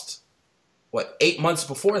lost, 8 months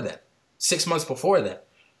before that? 6 months before that.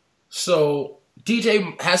 So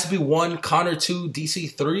DJ has to be 1, Conor 2,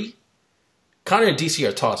 DC 3. Conor and DC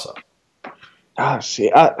are toss-up. I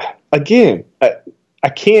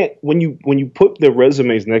can't, when you put their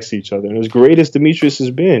resumes next to each other, and as great as Demetrius has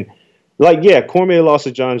been, Cormier lost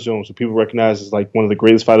to John Jones, who people recognize as like one of the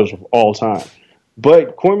greatest fighters of all time.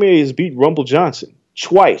 But Cormier has beat Rumble Johnson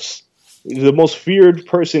twice. The most feared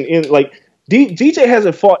person in, DJ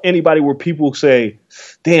hasn't fought anybody where people say,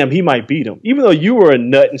 damn, he might beat him. Even though you were a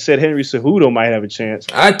nut and said Henry Cejudo might have a chance.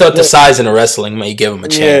 I thought the size in the wrestling might give him a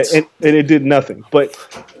chance. Yeah, and it did nothing. But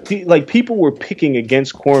people were picking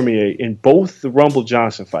against Cormier in both the Rumble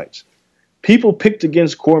Johnson fights. People picked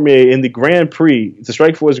against Cormier in the Grand Prix, the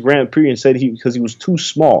Strikeforce Grand Prix, and said because he was too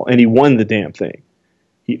small, and he won the damn thing.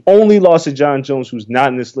 He only lost to John Jones, who's not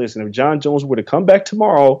in this list. And if John Jones were to come back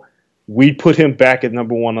tomorrow, we'd put him back at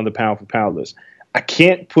number one on the pound-for-pound list. I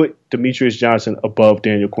can't put Demetrius Johnson above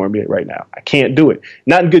Daniel Cormier right now. I can't do it.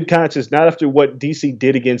 Not in good conscience, not after what DC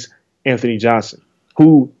did against Anthony Johnson,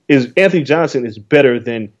 Anthony Johnson is better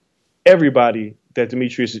than everybody that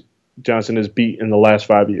Demetrius Johnson has beat in the last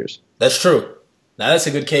 5 years. That's true. Now, that's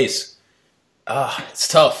a good case. It's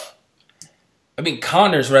tough. I mean,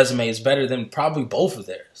 Connor's resume is better than probably both of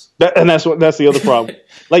theirs. That's the other problem.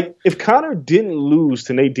 Like, if Connor didn't lose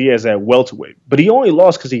to Nate Diaz at welterweight, but he only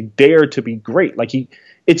lost because he dared to be great. Like,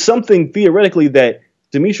 it's something theoretically that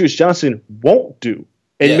Demetrius Johnson won't do,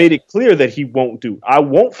 and made it clear that he won't do. I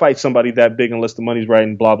won't fight somebody that big unless the money's right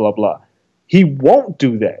and blah, blah, blah. He won't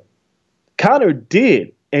do that. Connor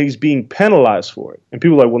did, and he's being penalized for it. And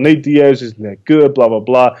people are like, well, Nate Diaz isn't that good, blah, blah,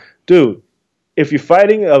 blah. Dude, if you're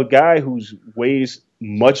fighting a guy who weighs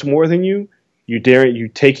much more than you, you're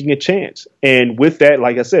taking a chance. And with that,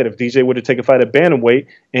 like I said, if DJ were to take a fight at bantamweight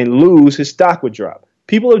and lose, his stock would drop.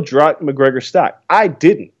 People have dropped McGregor's stock. I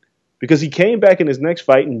didn't, because he came back in his next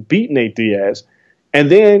fight and beat Nate Diaz, and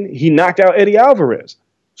then he knocked out Eddie Alvarez.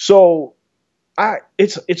 So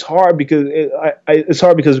it's hard because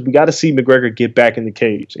we got to see McGregor get back in the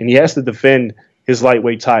cage, and he has to defend his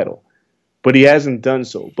lightweight title, but he hasn't done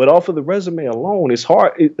so. But off of the resume alone, it's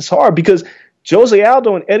hard. It's hard because Jose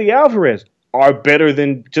Aldo and Eddie Alvarez are better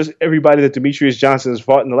than just everybody that Demetrius Johnson has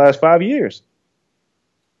fought in the last 5 years.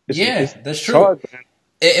 That's true. Hard,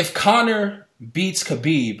 if Conor beats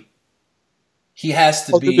Khabib, he has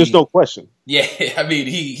to be. There's no question. Yeah, I mean,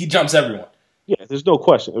 he jumps everyone. Yeah, there's no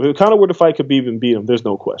question. If Conor were to fight Khabib and beat him, there's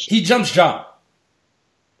no question. He jumps John.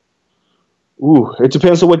 Ooh, it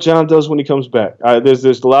depends on what John does when he comes back. There's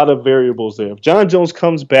a lot of variables there. If John Jones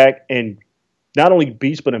comes back and not only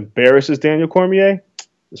beats but embarrasses Daniel Cormier,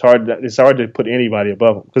 it's hard to put anybody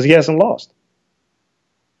above him because he hasn't lost.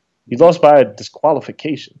 He lost by a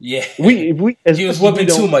disqualification. Yeah, he was whooping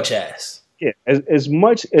too much ass. Yeah, as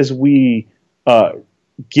much as we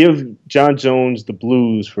give John Jones the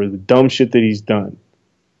blues for the dumb shit that he's done,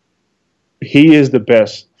 he is the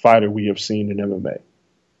best fighter we have seen in MMA.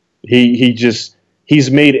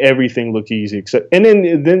 He's made everything look easy except, and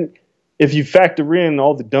then if you factor in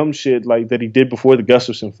all the dumb shit like that he did before the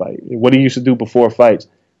Gustafsson fight, what he used to do before fights,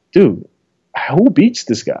 dude, who beats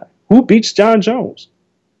this guy? Who beats John Jones?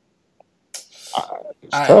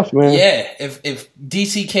 It's tough, man. Yeah, if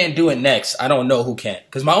DC can't do it next, I don't know who can.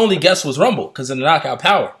 Because my only guess was Rumble because of the knockout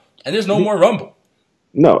power, and there's no more Rumble.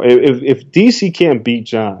 No, if DC can't beat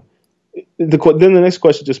John, then the next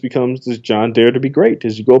question just becomes: does John dare to be great?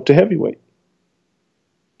 Does he go up to heavyweight?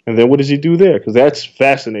 And then what does he do there? Because that's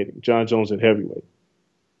fascinating. John Jones at heavyweight.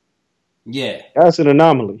 Yeah, that's an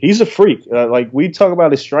anomaly. He's a freak. Like we talk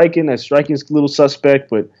about his striking, that striking's a little suspect,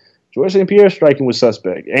 but George St. Pierre's striking was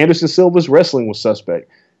suspect. Anderson Silva's wrestling was suspect.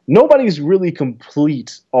 Nobody's really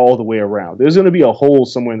complete all the way around. There's going to be a hole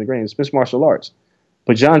somewhere in the grain. It's mixed martial arts.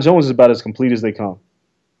 But John Jones is about as complete as they come.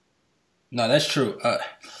 No, that's true.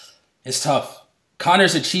 It's tough.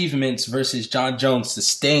 Conor's achievements versus John Jones'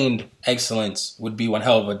 sustained excellence would be one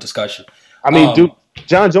hell of a discussion. I mean, dude,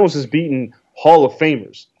 John Jones has beaten Hall of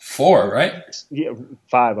Famers. 4, right? Yeah,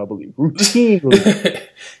 5, I believe. Routinely.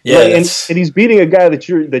 Yeah, like, and he's beating a guy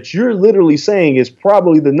that you're literally saying is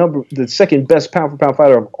probably the second best pound for pound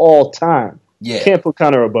fighter of all time. Yeah, can't put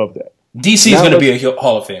Conor above that. DC is going to be a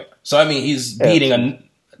Hall of Famer. So I mean, he's beating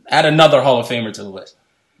add another Hall of Famer to the list.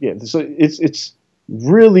 Yeah, so it's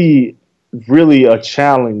really a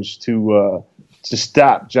challenge to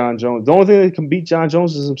stop John Jones. The only thing that can beat John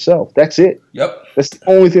Jones is himself. That's it. Yep. That's the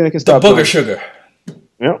only thing that can stop the booger John. Sugar.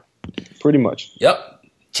 Yep. Pretty much. Yep.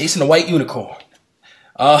 Chasing the white unicorn.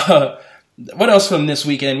 What else from this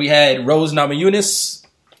weekend? We had Rose Namajunas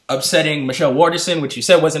upsetting Michelle Waterson, which you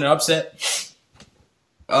said wasn't an upset.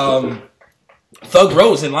 Thug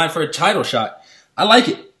Rose in line for a title shot. I like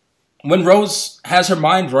it. When Rose has her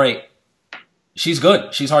mind right, she's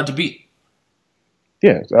good. She's hard to beat.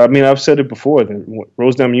 Yeah, I mean, I've said it before that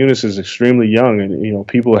Rose Namajunas is extremely young, and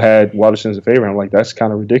people had Waterson as a favorite. I'm like, that's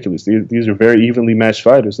kind of ridiculous. These are very evenly matched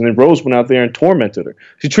fighters, and then Rose went out there and tormented her.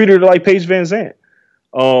 She treated her like Paige Van Zandt.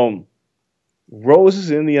 Rose is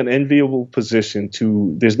in the unenviable position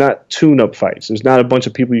there's not tune-up fights. There's not a bunch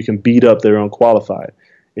of people you can beat up that are unqualified.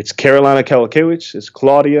 It's Carolina Kowalkiewicz, it's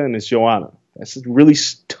Claudia, and it's Joanna. That's a really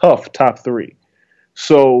tough top 3.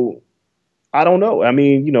 So I don't know. I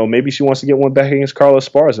mean, maybe she wants to get one back against Carla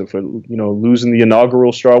Esparza for, losing the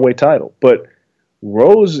inaugural strawweight title. But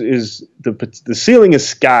Rose is the ceiling is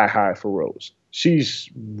sky high for Rose. She's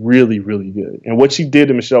really, really good. And what she did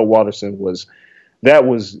to Michelle Waterson was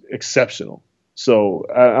exceptional. So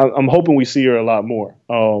I'm hoping we see her a lot more.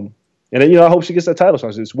 And then, I hope she gets that title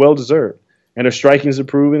shot. It's well deserved. And her striking is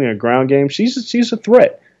improving, and her ground game, she's a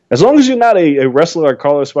threat. As long as you're not a wrestler like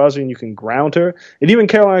Carla Esparza and you can ground her, and even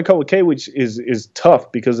Carolina Kowalkiewicz is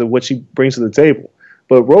tough because of what she brings to the table.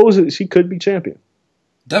 But Rose, she could be champion.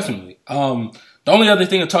 Definitely. The only other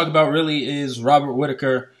thing to talk about really is Robert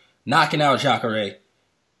Whittaker knocking out Jacare.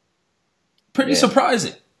 Pretty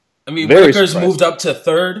surprising. I mean, Very Whitaker's surprising. moved up to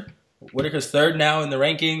third. Whitaker's third now in the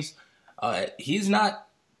rankings. He's not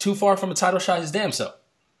too far from a title shot his damn self.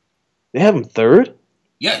 They have him third?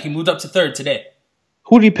 Yeah, he moved up to third today.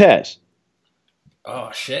 Who did he pass?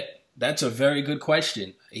 Oh, shit. That's a very good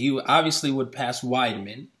question. He obviously would pass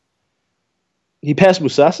Weidman. He passed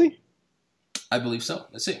Musasi? I believe so.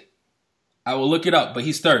 Let's see. I will look it up, but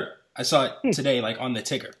he's third. I saw it today, like on the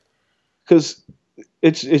ticker. Because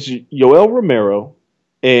it's Yoel Romero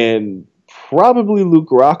and probably Luke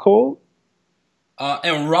Rockhold,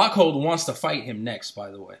 And Rockhold wants to fight him next,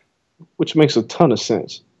 by the way. which makes a ton of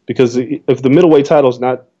sense. Because if the middleweight title's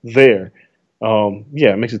not there,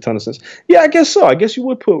 it makes a ton of sense. Yeah, I guess so. I guess you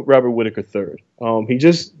would put Robert Whitaker third. He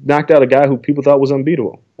just knocked out a guy who people thought was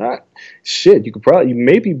unbeatable. You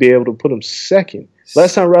maybe be able to put him second.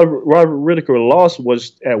 Last time Robert Whitaker lost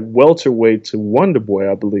was at welterweight to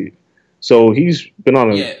Wonderboy, I believe. So he's been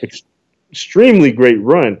on an extremely great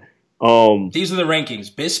run. These are the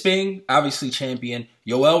rankings. Bisping, obviously champion.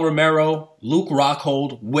 Yoel Romero, Luke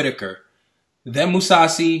Rockhold, Whitaker. Then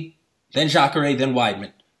Musasi, then Jacare, then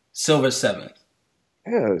Weidman. Silver 7th.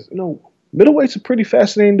 Yeah, middleweight's a pretty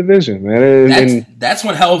fascinating division, man. That's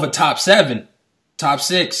one hell of a top 7. Top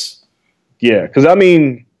 6. Yeah, because, I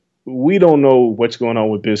mean, we don't know what's going on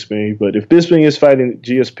with Bisping, but if Bisping is fighting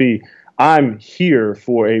GSP, I'm here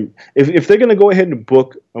for if they're going to go ahead and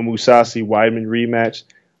book a Musasi-Weidman rematch,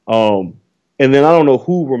 and then I don't know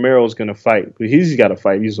who Romero's going to fight, but he's got to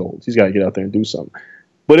fight. He's old. He's got to get out there and do something.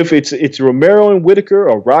 But if it's Romero and Whitaker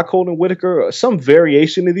or Rockhold and Whitaker or some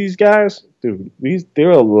variation of these guys, dude, there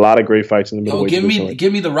are a lot of great fights in the middleweight division.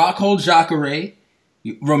 Give me the Rockhold, Jacare,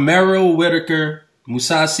 Romero, Whitaker,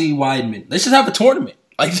 Musasi, Weidman. Let's just have a tournament.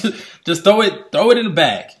 Like just throw it in the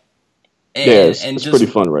bag. And it's just pretty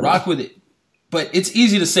fun right rock now. with it. But it's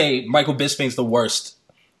easy to say Michael Bisping's the worst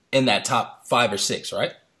in that top 5 or 6,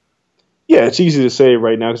 right? Yeah, it's easy to say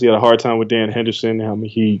right now because he had a hard time with Dan Henderson. I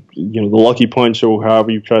mean, the lucky punch or however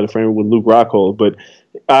you try to frame it with Luke Rockhold. But,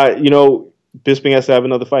 Bisping has to have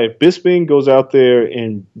another fight. If Bisping goes out there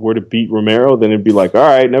and were to beat Romero, then it'd be like, all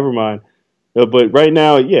right, never mind. But right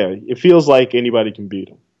now, it feels like anybody can beat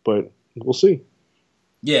him. But we'll see.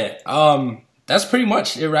 Yeah, that's pretty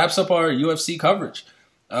much it. Wraps up our UFC coverage.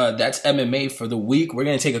 That's MMA for the week. We're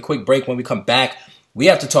going to take a quick break. When we come back, we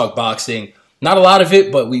have to talk boxing. Not a lot of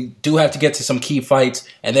it, but we do have to get to some key fights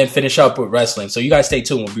and then finish up with wrestling. So you guys stay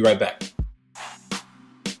tuned. We'll be right back.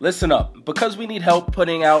 Listen up, because we need help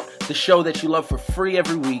putting out the show that you love for free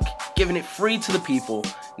every week, giving it free to the people.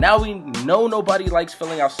 Now we know nobody likes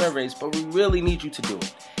filling out surveys, but we really need you to do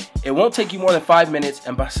it. It won't take you more than 5 minutes,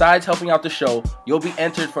 and besides helping out the show, you'll be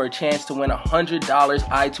entered for a chance to win a $100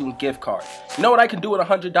 iTunes gift card. You know what I can do with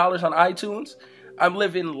 $100 on iTunes? I'm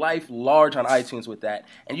living life large on iTunes with that,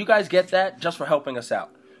 and you guys get that just for helping us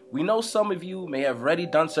out. We know some of you may have already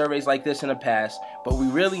done surveys like this in the past, but we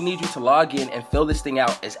really need you to log in and fill this thing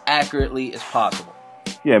out as accurately as possible.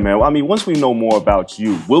 Yeah, man. I mean, once we know more about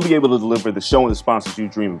you, we'll be able to deliver the show and the sponsors you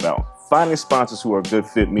dream about. Finding sponsors who are a good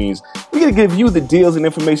fit means we're going to give you the deals and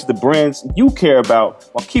information, the brands you care about,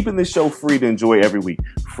 while keeping this show free to enjoy every week.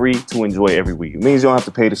 Free to enjoy every week. It means you don't have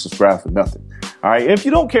to pay to subscribe for nothing. All right. And if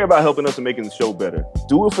you don't care about helping us and making the show better,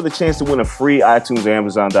 do it for the chance to win a free iTunes or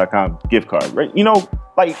Amazon.com gift card, right? Do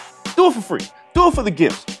it for free. Do it for the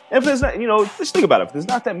gifts. And if there's not, just think about it. If there's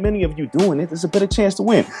not that many of you doing it, there's a better chance to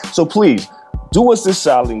win. So please do us this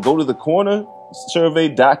solid and go to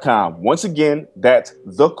thecornersurvey.com. Once again, that's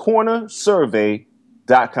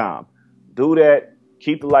thecornersurvey.com. Do that.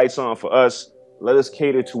 Keep the lights on for us. Let us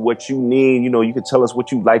cater to what you need. You can tell us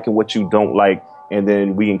what you like and what you don't like, and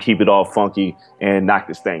then we can keep it all funky and knock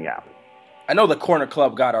this thing out. I know the Corner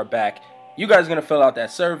Club got our back. You guys are going to fill out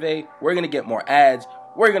that survey. We're going to get more ads.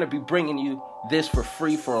 We're going to be bringing you this for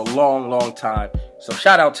free for a long, long time. So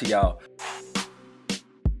shout out to y'all.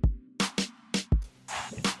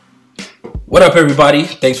 What up, everybody?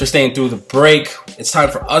 Thanks for staying through the break. It's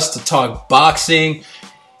time for us to talk boxing.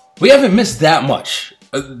 We haven't missed that much.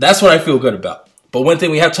 That's what I feel good about. But one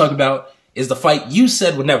thing we have to talk about is the fight you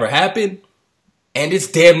said would never happen, and it's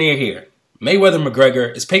damn near here.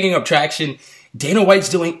 Mayweather-McGregor is picking up traction. Dana White's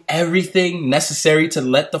doing everything necessary to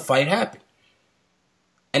let the fight happen.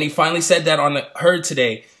 And he finally said that on the Herd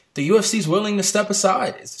today. The UFC's willing to step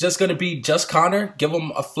aside. It's just going to be just Conor, give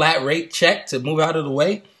him a flat rate check to move out of the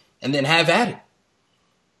way, and then have at it.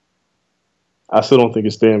 I still don't think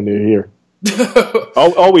it's damn near here.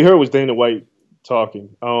 all we heard was Dana White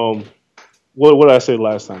talking. What did I say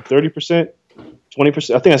last time? 30%?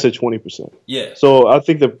 20%? I think I said 20%. Yeah. So I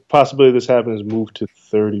think the possibility of this happening is moved to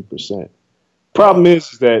 30%. Problem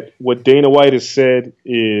is that what Dana White has said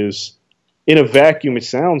is in a vacuum, it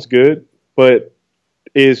sounds good, but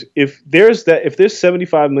if there's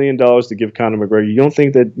 $75 million to give Conor McGregor, you don't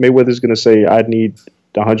think that Mayweather's going to say, "I'd need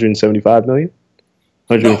 175 million,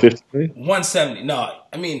 150 million"? 170. No,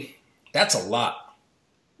 I mean that's a lot.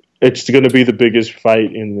 It's going to be the biggest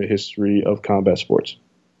fight in the history of combat sports.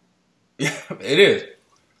 Yeah, it is.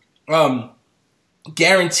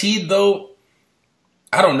 Guaranteed though,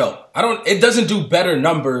 I don't know. It doesn't do better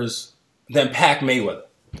numbers than Pac Mayweather.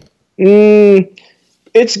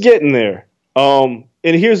 It's getting there. And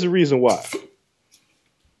here's the reason why.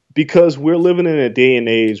 Because we're living in a day and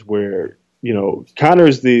age where,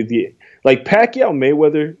 Conor's like Pacquiao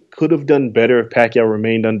Mayweather could have done better if Pacquiao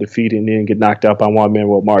remained undefeated and didn't get knocked out by Juan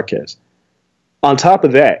Manuel Marquez. On top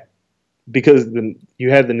of that, because you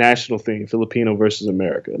had the national thing, Filipino versus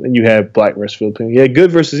America, and then you had black versus Filipino, you had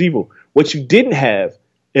good versus evil. What you didn't have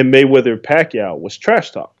in Mayweather Pacquiao was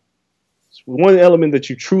trash talk. It's one element that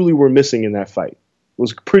you truly were missing in that fight. It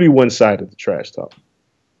was pretty one-sided, the trash talk.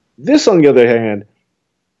 This, on the other hand,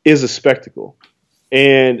 is a spectacle.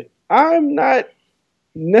 And I'm not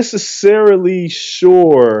necessarily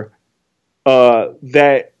sure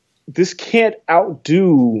that this can't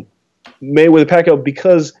outdo Mayweather-Pacquiao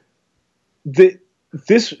because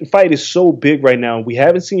this fight is so big right now. We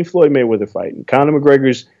haven't seen Floyd Mayweather fight. And Conor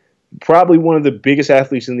McGregor's probably one of the biggest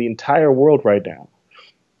athletes in the entire world right now.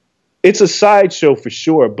 It's a sideshow for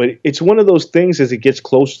sure, but it's one of those things as it gets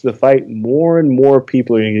closer to the fight, more and more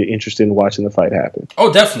people are going to get interested in watching the fight happen.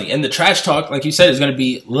 Oh, definitely. And the trash talk, like you said, is going to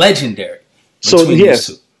be legendary. So,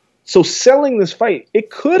 yes. So selling this fight, it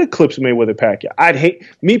could eclipse Mayweather-Pacquiao. I'd hate,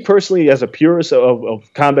 me personally, as a purist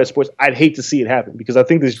of combat sports, I'd hate to see it happen because I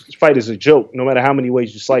think this fight is a joke, no matter how many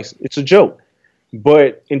ways you slice it. It's a joke.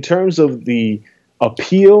 But in terms of the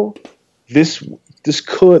appeal, this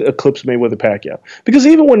could eclipse Mayweather-Pacquiao. Because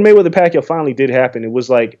even when Mayweather-Pacquiao finally did happen, it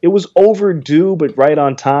was overdue, but right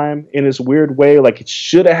on time in this weird way. Like it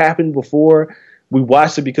should have happened before. We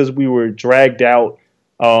watched it because we were dragged out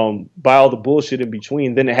by all the bullshit in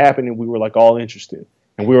between. Then it happened and we were like all interested.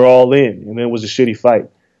 And we were all in. And then it was a shitty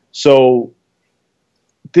fight. So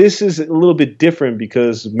this is a little bit different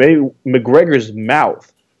because McGregor's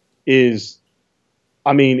mouth is...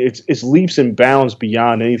 it's leaps and bounds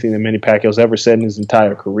beyond anything that Manny Pacquiao's ever said in his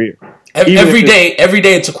entire career. Every day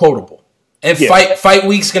it's a quotable. And yeah. Fight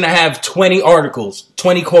Week's going to have 20 articles,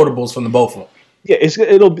 20 quotables from the both of them. Yeah,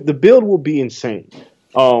 the build will be insane.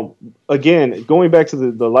 Again, going back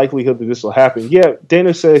to the likelihood that this will happen. Yeah,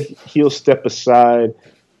 Dana said he'll step aside,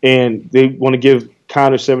 and they want to give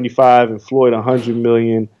Conor 75 and Floyd 100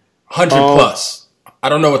 million. 100 plus. I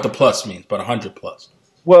don't know what the plus means, but 100 plus.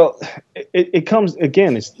 Well, it comes,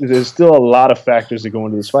 again, there's still a lot of factors that go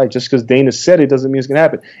into this fight. Just because Dana said it doesn't mean it's going to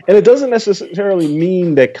happen. And it doesn't necessarily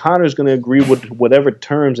mean that Conor's going to agree with whatever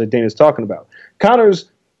terms that Dana's talking about.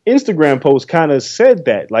 Conor's Instagram post kind of said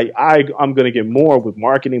that. Like, I'm going to get more with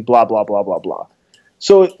marketing, blah, blah, blah, blah, blah.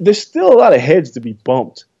 So there's still a lot of heads to be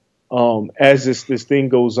bumped as this thing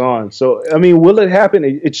goes on. So, will it happen?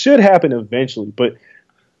 It should happen eventually. But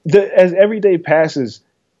as every day passes...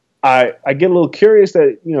 I get a little curious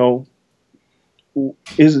that,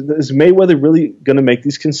 is Mayweather really going to make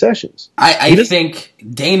these concessions? I think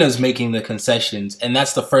Dana's making the concessions, and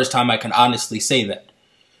that's the first time I can honestly say that.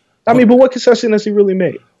 But what concession has he really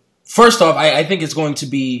made? First off, I think it's going to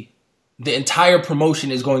be, the entire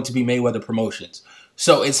promotion is going to be Mayweather Promotions.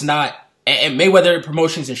 So it's not, and Mayweather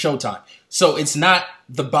Promotions and Showtime. So it's not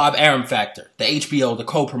the Bob Arum factor, the HBO, the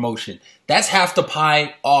co-promotion. That's half the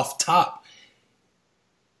pie off top.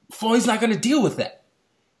 Floyd's not going to deal with that.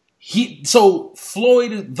 So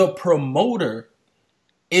Floyd, the promoter,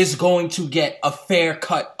 is going to get a fair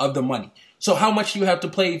cut of the money. So how much do you have to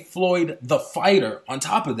pay Floyd, the fighter, on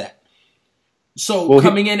top of that? So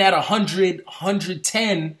coming in at 100,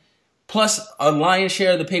 110, plus a lion's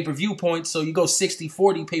share of the pay-per-view points, so you go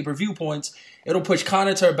 60-40 pay-per-view points, it'll push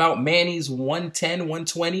Conor to about Manny's 110,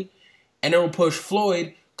 120, and it'll push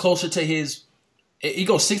Floyd closer to his... He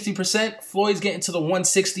goes 60%. Floyd's getting to the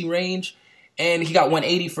 160 range, and he got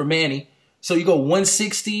 180 for Manny. So you go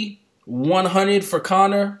 160, 100 for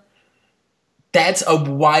Conor. That's a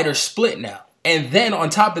wider split now. And then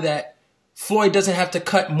on top of that, Floyd doesn't have to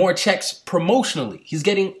cut more checks promotionally. He's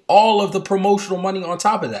getting all of the promotional money on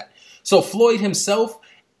top of that. So Floyd himself,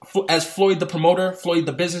 as Floyd the promoter, Floyd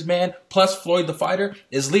the businessman, plus Floyd the fighter,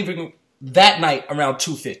 is leaving that night around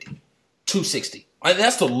 250, 260.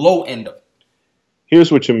 That's the low end of it. Here's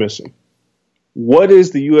what you're missing. What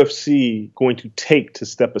is the UFC going to take to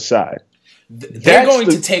step aside? They're going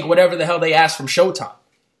to take whatever the hell they ask from Showtime.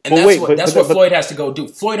 And that's what Floyd has to go do.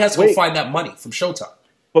 Floyd has to go find that money from Showtime.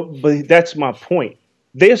 But that's my point.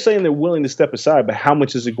 they're saying they're willing to step aside, but how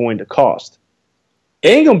much is it going to cost? It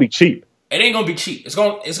ain't gonna be cheap. It ain't gonna be cheap. It's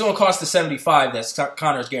gonna cost the 75 that's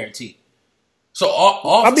Conor's guaranteed. So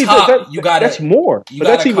off top, you got that's more. But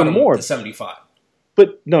that's even more. The 75.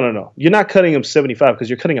 But no. You're not cutting him 75 because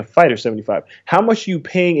you're cutting a fighter 75. How much are you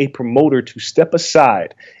paying a promoter to step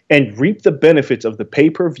aside and reap the benefits of the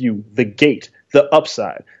pay-per-view, the gate, the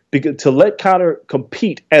upside? Because to let Conor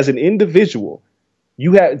compete as an individual,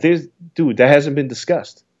 that hasn't been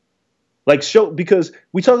discussed. Like because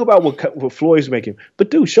we talk about what Floyd's making, but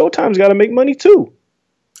dude, Showtime's got to make money too.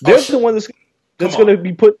 They're the one that's going to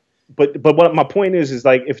be put. But what my point is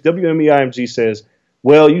like if WME says,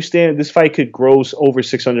 well, this fight could gross over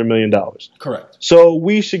 $600 million. Correct. So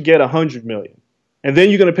we should get $100 million, and then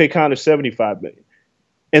you're going to pay Conor $75 million,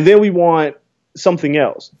 and then we want something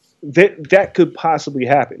else. That could possibly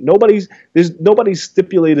happen. Nobody's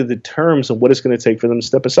stipulated the terms of what it's going to take for them to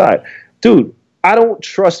step aside. Dude, I don't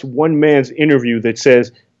trust one man's interview that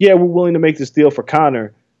says, yeah, we're willing to make this deal for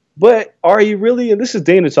Conor. But are you really? And this is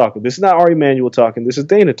Dana talking. This is not Ari Emanuel talking. This is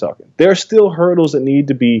Dana talking. There are still hurdles that need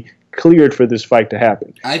to be cleared for this fight to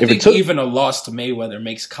happen. I think even a loss to Mayweather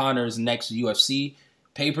makes Conor's next UFC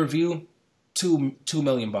pay-per-view 2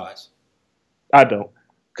 million buys. I don't.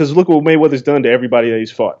 Because look what Mayweather's done to everybody that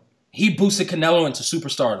he's fought. He boosted Canelo into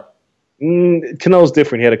superstardom. Canelo's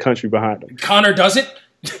different. He had a country behind him. Conor doesn't?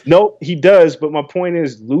 No, he does. But my point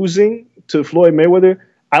is, losing to Floyd Mayweather,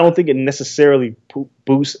 I don't think it necessarily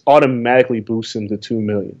automatically boosts him to 2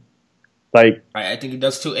 million. Like, I think he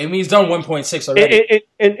does too. I mean, he's done 1.6 already.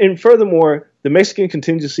 And furthermore, the Mexican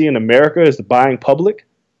contingency in America as the buying public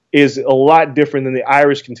is a lot different than the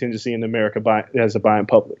Irish contingency in America as the buying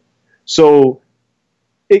public. So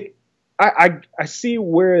I see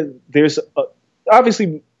where there's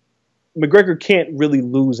obviously McGregor can't really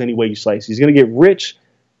lose any way you slice. He's going to get rich,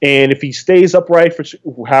 and if he stays upright for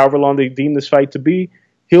however long they deem this fight to be,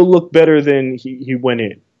 he'll look better than he went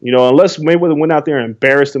in. You know, unless Mayweather went out there and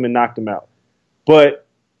embarrassed him and knocked him out. But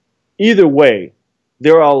either way,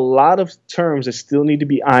 there are a lot of terms that still need to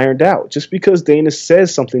be ironed out. Just because Dana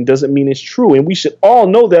says something doesn't mean it's true. And we should all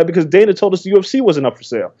know that because Dana told us the UFC wasn't up for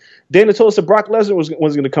sale. Dana told us that Brock Lesnar was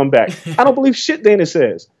going to come back. I don't believe shit Dana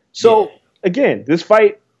says. So, again, this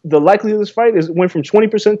fight, the likelihood of this fight went from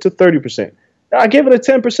 20% to 30%. I gave it a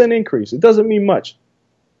 10% increase. It doesn't mean much.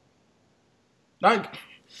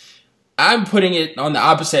 I'm putting it on the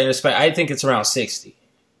opposite end of the spectrum. I think it's around 60.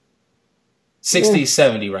 60,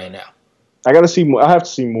 70 right now. I got to see more. I have to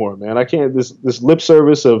see more, man. I can't, this lip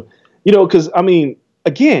service of, because, I mean,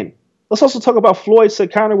 again, let's also talk about Floyd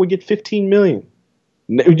said Conor would get $15 million.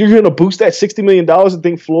 You're going to boost that $60 million and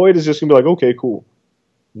think Floyd is just going to be like, okay, cool.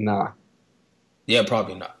 Nah. Yeah,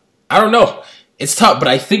 probably not. I don't know. It's tough, but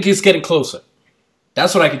I think it's getting closer.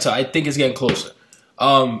 That's what I can tell. I think it's getting closer.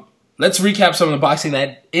 Let's recap some of the boxing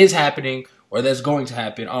that is happening or that's going to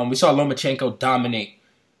happen. We saw Lomachenko dominate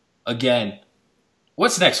again.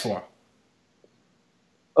 What's next for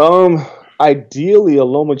him? Ideally, a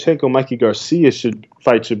Lomachenko-Mikey Garcia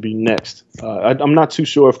fight should be next. I'm not too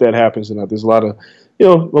sure if that happens or not. There's a lot of,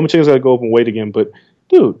 Lomachenko's got to go up and wait again. But,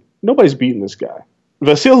 dude, nobody's beating this guy.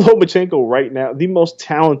 Vasyl Lomachenko right now, the most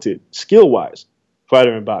talented, skill-wise,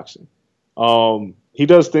 fighter in boxing. He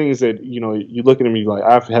does things that, you look at him and you're like,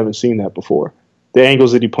 I haven't seen that before. The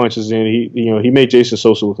angles that he punches in, he made Jason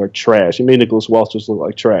Sosa look like trash. He made Nicholas Walters look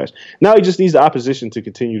like trash. Now he just needs the opposition to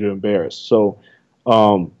continue to embarrass. So,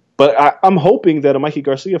 but I'm hoping that a Mikey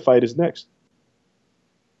Garcia fight is next.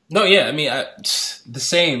 No, yeah, I mean, the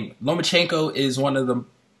same. Lomachenko is one of the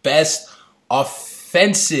best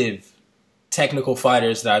offensive technical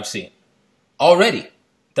fighters that I've seen already,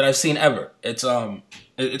 that I've seen ever.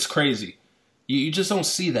 It's crazy. You just don't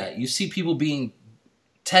see that. You see people being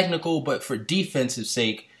technical, but for defensive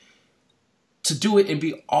sake, to do it and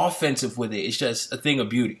be offensive with it, it's just a thing of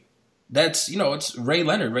beauty. That's, it's Ray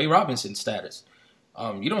Leonard, Ray Robinson status.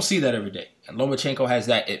 You don't see that every day. And Lomachenko has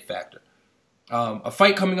that it factor. A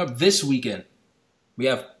fight coming up this weekend. We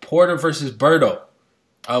have Porter versus Berto.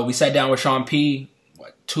 We sat down with Sean P.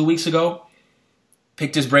 2 weeks ago.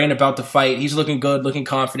 Picked his brain about the fight. He's looking good, looking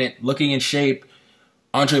confident, looking in shape.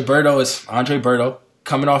 Andre Berto is Andre Berto,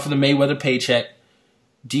 coming off of the Mayweather paycheck.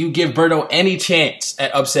 Do you give Berto any chance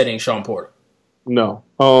at upsetting Sean Porter? No.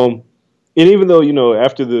 And even though,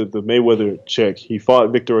 after the Mayweather check, he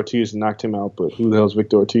fought Victor Ortiz and knocked him out, but who the hell is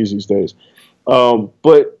Victor Ortiz these days?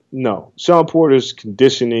 But no. Sean Porter's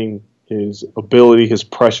conditioning, his ability, his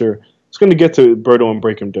pressure, it's going to get to Berto and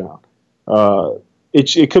break him down.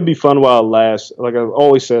 It could be fun while it lasts. Like I've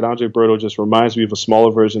always said, Andre Berto just reminds me of a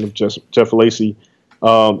smaller version of Jeff Lacy.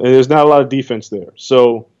 And there's not a lot of defense there.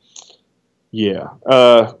 So Yeah.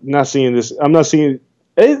 Not seeing this. I'm not seeing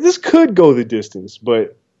this could go the distance,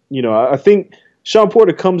 but I think Sean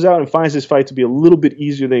Porter comes out and finds this fight to be a little bit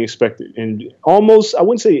easier than expected, and almost I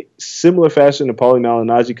wouldn't say similar fashion to Paulie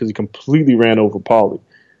Malignaggi because he completely ran over Paulie,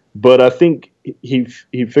 but I think he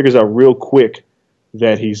figures out real quick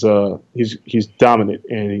that he's dominant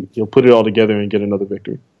and he'll put it all together and get another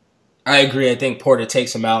victory. I agree. I think Porter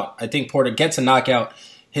takes him out. I think Porter gets a knockout,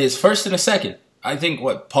 his first and a second. I think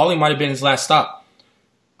Paulie might have been his last stop.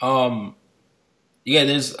 I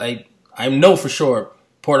know for sure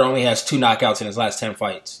Porter only has 2 knockouts in his last 10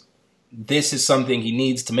 fights. This is something he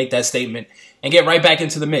needs to make that statement and get right back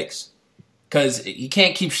into the mix. Because he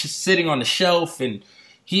can't keep sitting on the shelf, and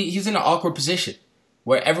he's in an awkward position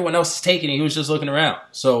where everyone else is taking it. He was just looking around.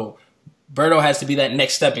 So Berto has to be that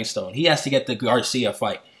next stepping stone. He has to get the Garcia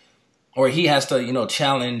fight. Or he has to,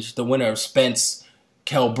 challenge the winner of Spence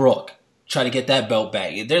Kell Brook. Try to get that belt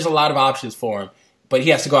back. There's a lot of options for him, but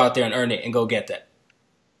he has to go out there and earn it and go get that.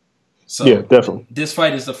 So yeah, definitely. This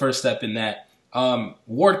fight is the first step in that.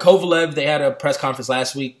 Ward Kovalev, they had a press conference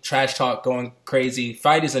last week. Trash talk going crazy.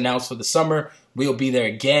 Fight is announced for the summer. We'll be there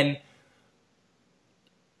again.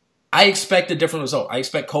 I expect a different result. I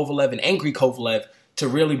expect Kovalev, an angry Kovalev, to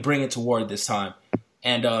really bring it to Ward this time.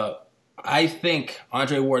 And I think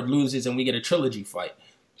Andre Ward loses and we get a trilogy fight.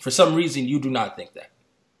 For some reason, you do not think that.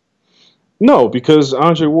 No, because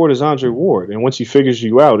Andre Ward is Andre Ward, and once he figures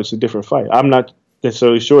you out, it's a different fight. I'm not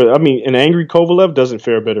necessarily sure. I mean, an angry Kovalev doesn't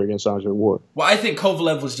fare better against Andre Ward. Well, I think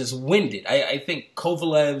Kovalev was just winded. I think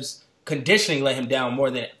Kovalev's conditioning let him down more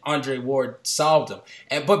than Andre Ward solved him.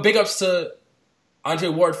 But big ups to Andre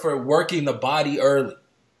Ward for working the body early.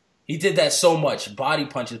 He did that so much. Body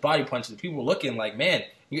punches. People were looking like, man,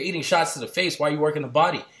 you're eating shots to the face. Why are you working the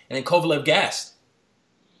body? And then Kovalev gassed.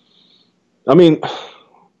 I mean,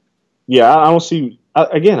 yeah, I don't see.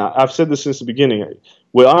 I've said this since the beginning.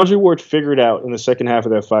 What Andre Ward figured out in the second half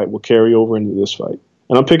of that fight will carry over into this fight.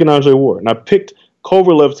 And I'm picking Andre Ward. And I picked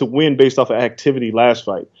Kovalev to win based off of activity last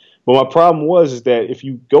fight. But my problem is that if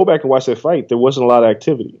you go back and watch that fight, there wasn't a lot of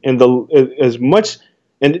activity. And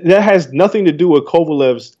that has nothing to do with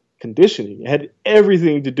Kovalev's conditioning. It had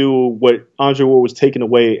everything to do with what Andre Ward was taking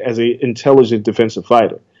away as an intelligent defensive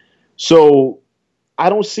fighter. So I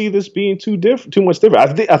don't see this being too much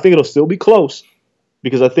different. I think it'll still be close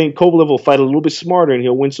because I think Kovalev will fight a little bit smarter and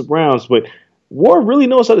he'll win some rounds. But Ward really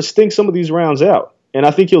knows how to stink some of these rounds out, and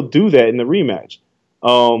I think he'll do that in the rematch.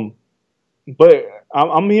 But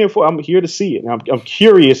I'm here to see it. And I'm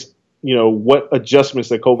curious, what adjustments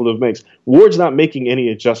that Kovalev makes. Ward's not making any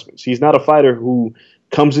adjustments. He's not a fighter who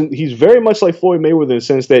comes in. He's very much like Floyd Mayweather in the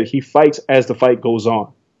sense that he fights as the fight goes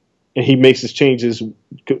on, and he makes his changes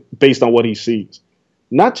based on what he sees.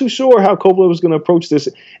 Not too sure how Kovalev is going to approach this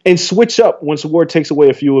and switch up once Ward takes away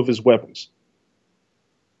a few of his weapons.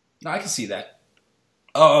 No, I can see that.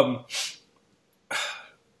 I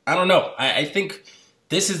don't know. I think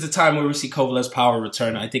this is the time where we see Kovalev's power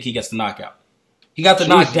return. I think he gets the knockout. He got the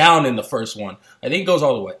knockdown in the first one. I think it goes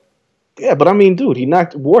all the way. Yeah, but I mean, dude,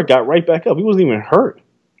 Ward got right back up. He wasn't even hurt.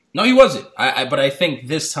 No, he wasn't. But I think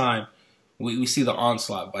this time we see the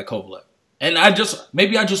onslaught by Kovalev. And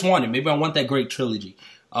maybe I just want it. Maybe I want that great trilogy.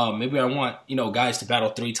 Maybe I want, guys to battle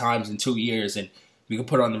 3 times in 2 years and we can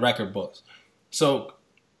put it on the record books. So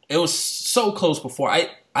it was so close before.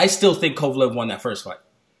 I still think Kovalev won that first fight.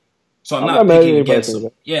 So I'm not picking against him.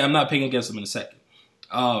 Yeah, I'm not picking against him in a second.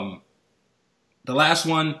 The last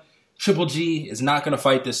one, Triple G is not going to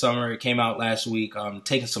fight this summer. It came out last week.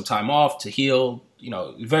 Taking some time off to heal.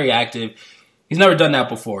 Very active. He's never done that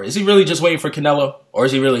before. Is he really just waiting for Canelo, or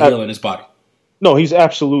is he really healing his body? No, he's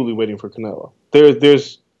absolutely waiting for Canelo.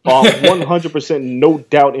 There's 100% no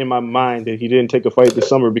doubt in my mind that he didn't take a fight this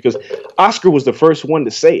summer because Oscar was the first one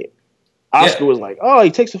to say it. Oscar was like, oh, he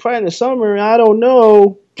takes a fight in the summer. I don't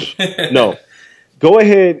know. No. Go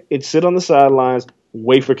ahead and sit on the sidelines.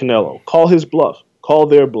 Wait for Canelo. Call his bluff. Call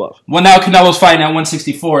their bluff. Well, now Canelo's fighting at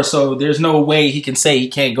 164, so there's no way he can say he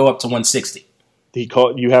can't go up to 160.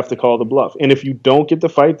 You have to call the bluff. And if you don't get the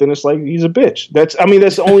fight, then it's like he's a bitch. That's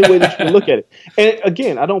the only way that you can look at it. And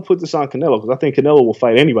again, I don't put this on Canelo because I think Canelo will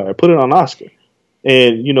fight anybody. I put it on Oscar.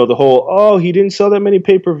 And, the whole, he didn't sell that many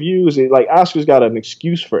pay-per-views. Oscar's got an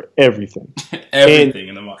excuse for everything. Everything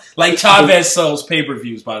in the market. Like Chavez sells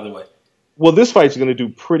pay-per-views, by the way. Well, this fight's going to do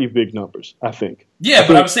pretty big numbers, I think. Yeah,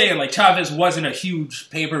 but I'm saying, Chavez wasn't a huge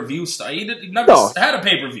pay-per-view star. He never had a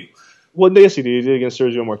pay-per-view. Well, yes, he did. He did against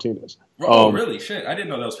Sergio Martinez. Oh, really? Shit, I didn't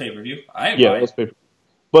know that was pay-per-view. That was pay-per-view.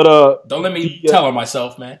 But don't let me tell on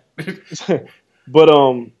myself, man. But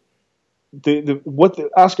what the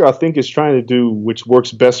Oscar I think is trying to do, which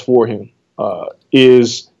works best for him,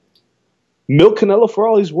 is milk Canelo for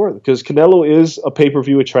all he's worth, because Canelo is a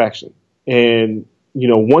pay-per-view attraction. And,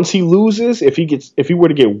 once he loses, if he were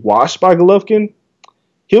to get washed by Golovkin,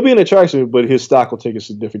 he'll be an attraction, but his stock will take a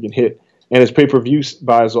significant hit. And his pay-per-view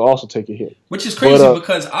buys will also take a hit. Which is crazy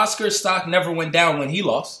because Oscar's stock never went down when he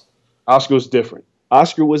lost. Oscar's different.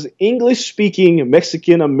 Oscar was English-speaking,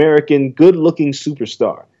 Mexican-American, good-looking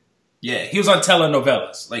superstar. Yeah, he was on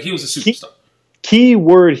telenovelas. Like, he was a superstar. Key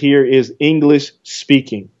word here is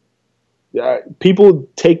English-speaking. People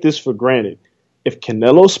take this for granted. If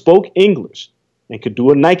Canelo spoke English and could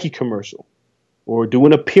do a Nike commercial or do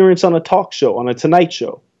an appearance on a talk show, on a Tonight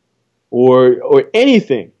Show, or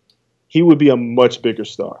anything, he would be a much bigger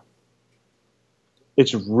star.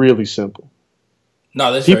 It's really simple.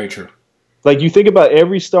 No, that's very true. Like, you think about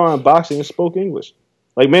every star in boxing that spoke English.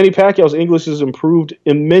 Like, Manny Pacquiao's English has improved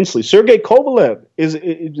immensely. Sergey Kovalev is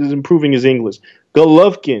improving his English.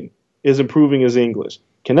 Golovkin is improving his English.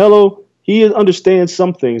 Canelo, he understands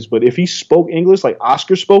some things, but if he spoke English, like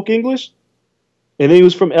Oscar spoke English, and then he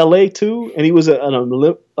was from L.A. too, and he was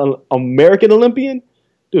an American Olympian,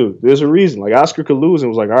 dude, there's a reason. Like, Oscar could lose and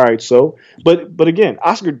was like, all right, so. But again,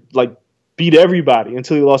 Oscar, like, beat everybody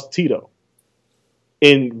until he lost to Tito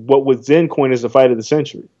in what was then coined as the fight of the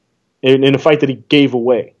century, in a fight that he gave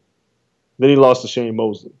away. Then he lost to Shane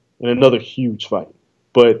Mosley in another huge fight.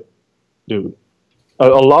 But, dude, a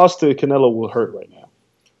loss to Canelo will hurt right now.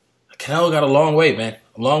 Canelo got a long way, man.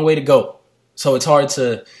 A long way to go. So it's hard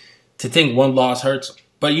to think one loss hurts him.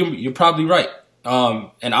 But you're probably right.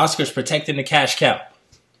 And Oscar's protecting the cash cow.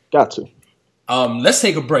 Got to. Let's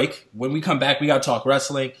take a break. When we come back, we got to talk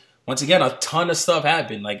wrestling. Once again, a ton of stuff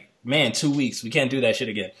happened. Like, man, 2 weeks. We can't do that shit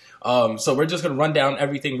again. So we're just going to run down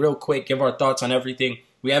everything real quick, give our thoughts on everything.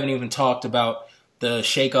 We haven't even talked about the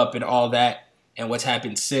shakeup and all that and what's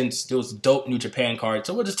happened since. There was a dope New Japan card.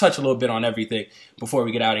 So we'll just touch a little bit on everything before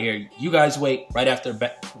we get out of here. You guys wait. Right after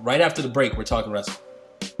the break, we're talking wrestling.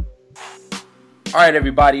 All right,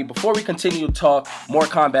 everybody, before we continue to talk more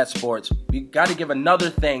combat sports, we got to give another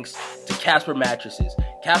thanks to Casper Mattresses.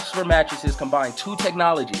 Casper Mattresses combine two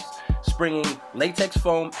technologies, springing latex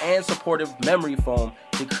foam and supportive memory foam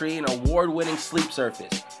to create an award-winning sleep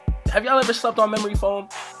surface. Have y'all ever slept on memory foam?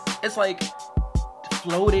 It's like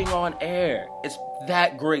floating on air. It's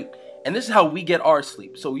that great. And this is how we get our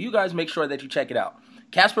sleep. So you guys make sure that you check it out.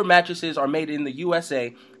 Casper Mattresses are made in the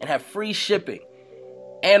USA and have free shipping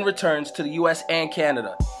and returns to the US and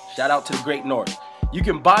Canada. Shout out to the Great North. You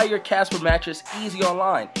can buy your Casper mattress easy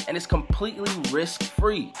online, and it's completely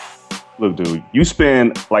risk-free. Look, dude, you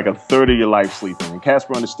spend like a third of your life sleeping, and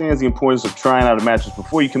Casper understands the importance of trying out a mattress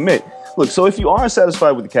before you commit. Look, so if you aren't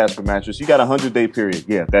satisfied with the Casper mattress, you got a 100-day period.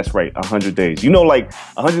 Yeah, that's right, 100 days. You know, like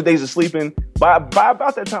 100 days of sleeping, by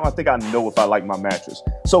about that time, I think I know if I like my mattress.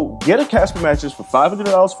 So get a Casper mattress for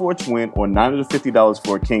 $500 for a twin or $950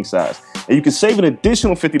 for a king size. And you can save an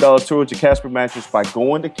additional $50 towards your Casper mattress by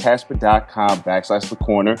going to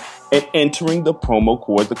Casper.com/thecorner and entering the promo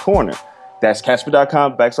code The Corner. That's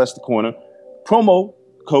Casper.com/The Corner. Promo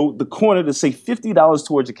code The Corner to save $50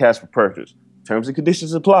 towards your Casper purchase. Terms and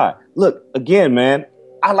conditions apply. Look, again, man,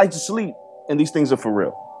 I like to sleep, and these things are for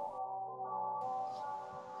real.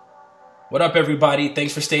 What up, everybody?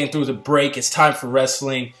 Thanks for staying through the break. It's time for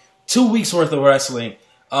wrestling. 2 weeks worth of wrestling.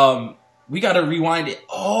 We got to rewind it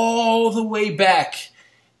all the way back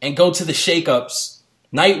and go to the shakeups.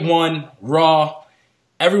 Night 1, Raw.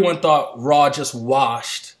 Everyone thought Raw just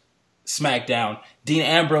washed SmackDown. Dean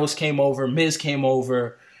Ambrose came over. Miz came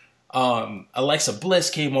over. Alexa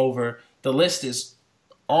Bliss came over. The list is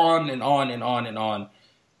on and on and on and on.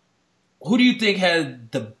 Who do you think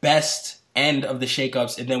had the best end of the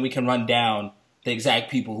shakeups? And then we can run down the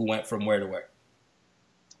exact people who went from where to where.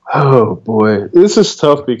 Oh boy, this is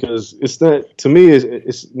tough because it's not, to me,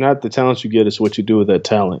 it's not the talent you get, it's what you do with that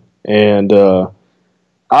talent. And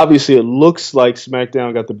obviously it looks like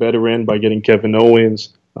SmackDown got the better end by getting Kevin Owens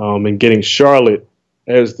and getting Charlotte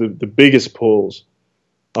as the biggest pulls.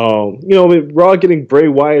 Raw getting Bray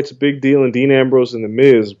Wyatt's a big deal, and Dean Ambrose and The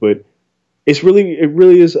Miz, but it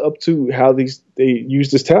really is up to how they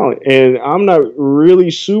use this talent. And I'm not really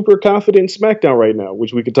super confident in SmackDown right now,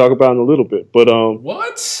 which we could talk about in a little bit. But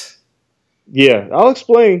what? Yeah, I'll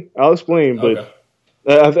explain. But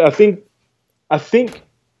okay. I think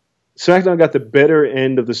SmackDown got the better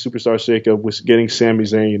end of the superstar shakeup with getting Sami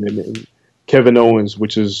Zayn and Kevin Owens,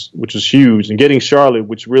 which is huge, and getting Charlotte,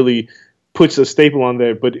 which really puts a staple on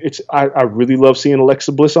there. But I really love seeing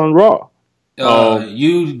Alexa Bliss on Raw.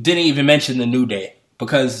 You didn't even mention the New Day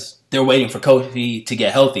because they're waiting for Kofi to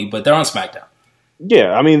get healthy, but they're on SmackDown.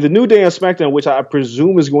 Yeah, I mean, the New Day on SmackDown, which I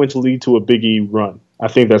presume is going to lead to a Big E run. I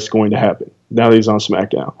think that's going to happen now that he's on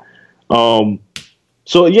SmackDown.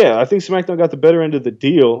 So yeah, I think SmackDown got the better end of the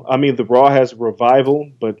deal. I mean, the Raw has a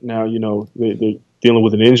revival, but now they're dealing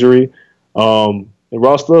with an injury. And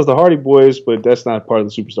Raw still has the Hardy Boys, but that's not part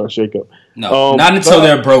of the Superstar shakeup. No, not until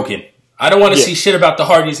they're broken. I don't want to see shit about the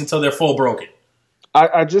Hardys until they're full broken.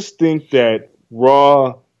 I just think that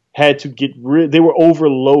Raw had to get rid. They were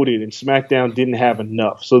overloaded, and SmackDown didn't have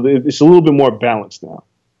enough. So it's a little bit more balanced now.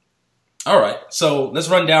 All right, so let's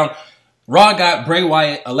run down. Raw got Bray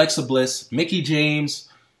Wyatt, Alexa Bliss, Mickie James,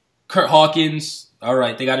 Kurt Hawkins. All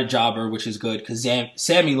right, they got a jobber, which is good because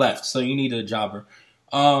Sammy left, so you need a jobber.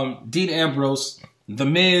 Dean Ambrose, The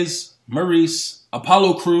Miz, Maurice,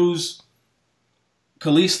 Apollo Crews,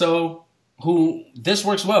 Kalisto, who this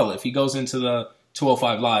works well if he goes into the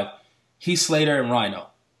 205 Live. Heath Slater and Rhino.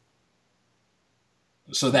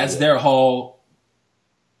 So that's their whole.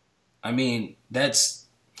 I mean, it's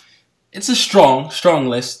a strong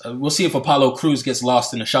list. We'll see if Apollo Crews gets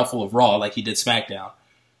lost in the shuffle of Raw like he did SmackDown.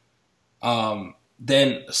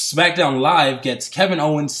 Then SmackDown Live gets Kevin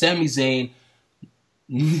Owens, Sami Zayn,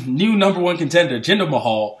 new number one contender, Jinder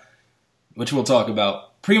Mahal, which we'll talk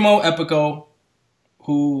about. Primo Epico,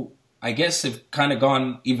 who I guess have kind of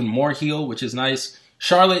gone even more heel, which is nice.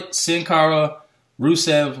 Charlotte, Sin Cara,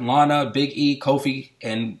 Rusev, Lana, Big E, Kofi,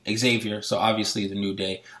 and Xavier. So obviously the New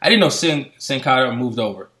Day. I didn't know Sin Cara moved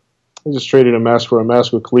over. I just traded a mask for a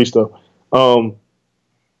mask with Kalisto.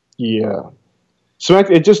 Yeah.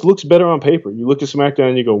 It just looks better on paper. You look at SmackDown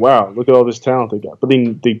and you go, wow, look at all this talent they got. But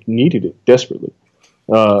they needed it desperately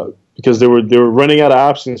because they were running out of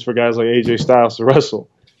options for guys like AJ Styles to wrestle.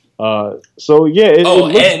 So yeah, it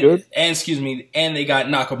looks good. And excuse me, and they got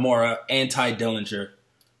Nakamura and Ty Dillinger.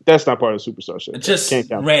 That's not part of the Superstar show. Just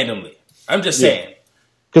randomly. I'm just saying.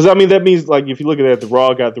 Because I mean that means like if you look at that, the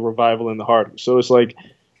Raw got the revival and the Hardy. So it's like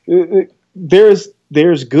there's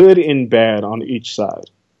good and bad on each side,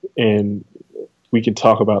 and we can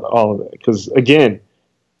talk about all of that. Because again,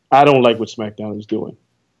 I don't like what SmackDown is doing.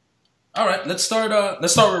 All right, let's start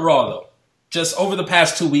with Raw though. Just over the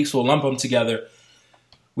past 2 weeks, we'll lump them together.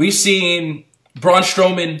 We've seen Braun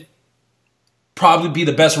Strowman probably be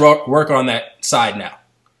the best worker on that side now.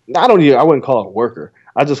 I wouldn't call him a worker.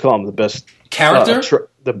 I just call him the best character.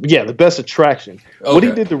 The best attraction. Okay. What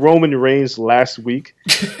he did to Roman Reigns last week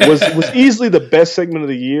was easily the best segment of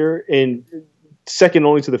the year and second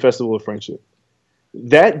only to the Festival of Friendship.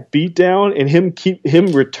 That beatdown and him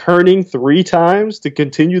returning 3 times to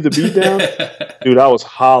continue the beatdown, dude, I was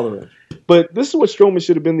hollering. But this is what Strowman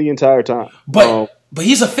should have been the entire time. But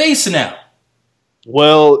he's a face now.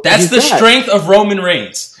 Well, that's the strength of Roman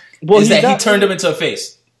Reigns. Is that he turned him into a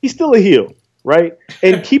face. He's still a heel, right?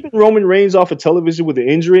 And keeping Roman Reigns off of television with the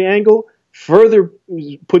injury angle further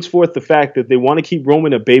puts forth the fact that they want to keep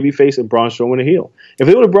Roman a babyface and Braun Strowman a heel. If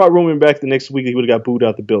they would have brought Roman back the next week, he would have got booed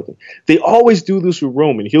out the building. They always do this with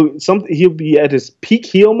Roman. He'll be at his peak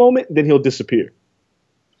heel moment, then he'll disappear.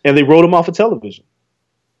 And they wrote him off of television.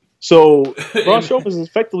 So Braun Strowman is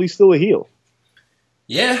effectively still a heel.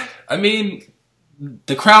 Yeah, I mean,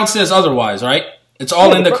 the crowd says otherwise, right? It's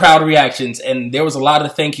all in the crowd reactions, and there was a lot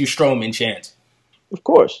of "Thank you, Strowman" chants. Of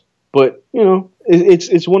course, but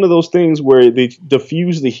it's one of those things where they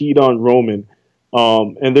diffuse the heat on Roman,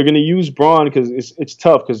 and they're going to use Braun because it's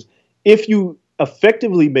tough. Because if you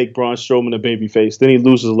effectively make Braun Strowman a babyface, then he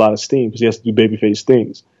loses a lot of steam because he has to do babyface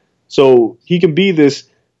things. So he can be this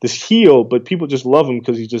heel, but people just love him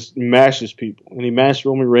because he just mashes people. And he mashed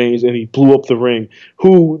Roman Reigns, and he blew up the ring.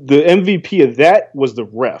 Who the MVP of that was the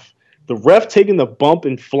ref. The ref taking the bump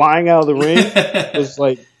and flying out of the ring was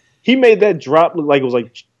like, he made that drop look like it was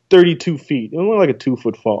like 32 feet. It was like a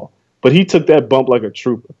 2-foot fall. But he took that bump like a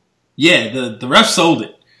trooper. Yeah, the ref sold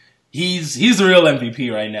it. He's the real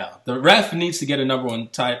MVP right now. The ref needs to get a number one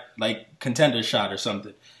type, like contender shot or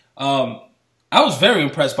something. I was very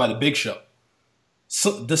impressed by the Big Show.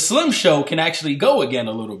 So the Slim Show can actually go again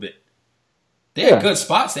a little bit. They had good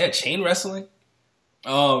spots. They had chain wrestling.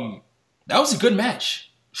 That was a good match.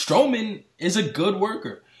 Strowman is a good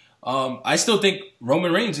worker. I still think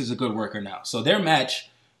Roman Reigns is a good worker now. So their match,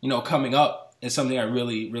 coming up is something I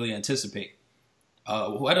really, really anticipate.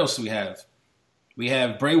 What else do we have? We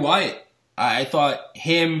have Bray Wyatt. I thought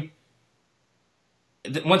him.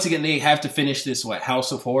 Once again, they have to finish this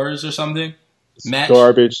House of Horrors or something match.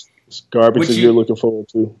 Garbage. It's garbage that you're looking forward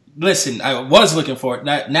to. Listen, I was looking for it.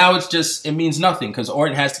 Now it means nothing because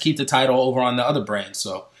Orton has to keep the title over on the other brand.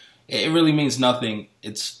 So it really means nothing.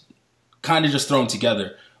 It's kind of just thrown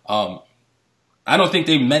together. I don't think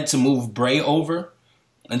they meant to move Bray over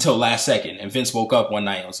until last second. And Vince woke up one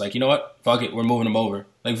night and was like, you know what? Fuck it. We're moving him over.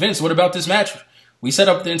 Like, Vince, what about this match? We set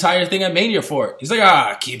up the entire thing at Mania for it. He's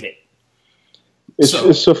like, keep it. It's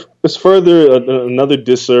it's further another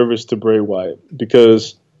disservice to Bray Wyatt,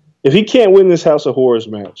 because if he can't win this House of Horrors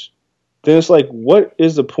match, then it's like, what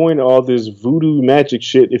is the point of all this voodoo magic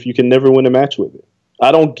shit if you can never win a match with it?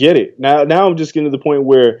 I don't get it. Now I'm just getting to the point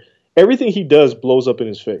where everything he does blows up in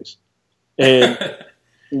his face. And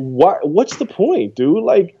what's the point, dude?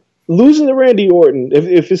 Like, losing to Randy Orton,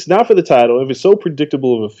 if it's not for the title, if it's so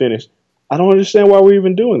predictable of a finish, I don't understand why we're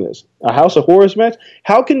even doing this. A House of Horrors match?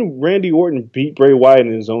 How can Randy Orton beat Bray Wyatt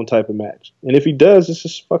in his own type of match? And if he does, it's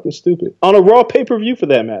just fucking stupid. On a Raw pay-per-view for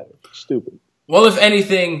that matter. Stupid. Well, if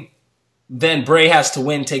anything, then Bray has to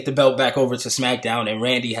win, take the belt back over to SmackDown, and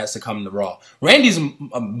Randy has to come to Raw. Randy's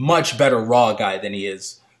a much better Raw guy than he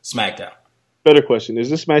is SmackDown. Better question. Is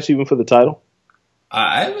this match even for the title?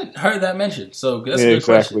 I haven't heard that mentioned, so that's a good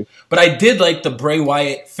question. But I did like the Bray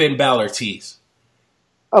Wyatt Finn Balor tease.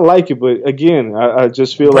 I like it, but again, I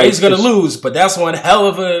just feel Bray's going to lose, but that's one hell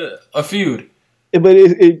of a feud. But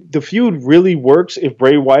the feud really works if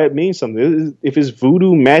Bray Wyatt means something. If his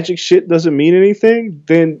voodoo magic shit doesn't mean anything,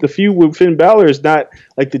 then the feud with Finn Balor is not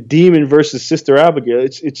like the Demon versus Sister Abigail.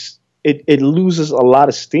 It loses a lot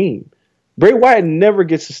of steam. Bray Wyatt never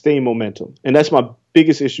gets sustained momentum, and that's my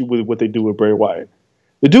biggest issue with what they do with Bray Wyatt.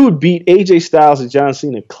 The dude beat AJ Styles and John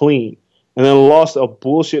Cena clean, and then lost a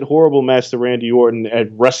bullshit, horrible match to Randy Orton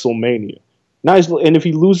at WrestleMania. And if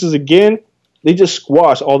he loses again, they just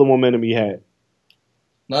squash all the momentum he had.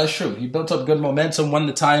 No, that's true. He built up good momentum, won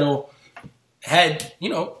the title, had,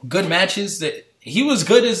 good matches. That he was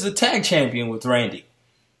good as the tag champion with Randy.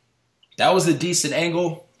 That was a decent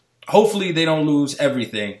angle. Hopefully they don't lose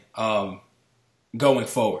everything going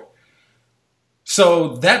forward.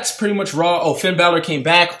 So that's pretty much Raw. Oh, Finn Balor came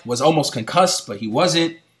back, was almost concussed, but he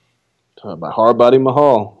wasn't. By Hardbody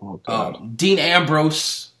Mahal. Oh, God. Dean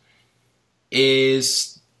Ambrose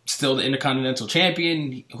is still the Intercontinental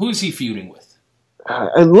Champion. Who's he feuding with?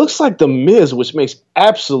 It looks like The Miz, which makes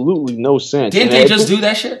absolutely no sense. Didn't they just do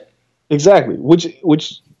that shit? Exactly.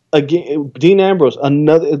 Which again, Dean Ambrose,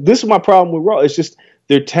 this is my problem with Raw. It's just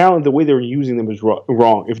their talent, the way they're using them is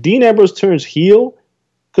wrong. If Dean Ambrose turns heel,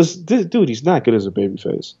 because this dude, he's not good as a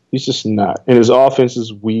babyface. He's just not. And his offense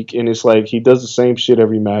is weak, and it's like he does the same shit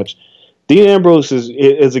every match. Dean Ambrose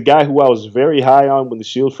is a guy who I was very high on when the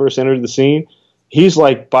Shield first entered the scene. He's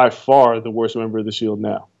like by far the worst member of the Shield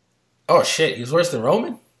now. Oh, shit. He's worse than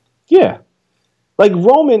Roman? Yeah.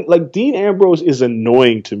 Dean Ambrose is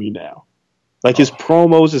annoying to me now. His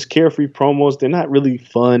promos, his carefree promos, they're not really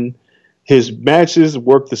fun. His matches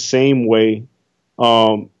work the same way.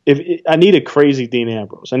 I need a crazy Dean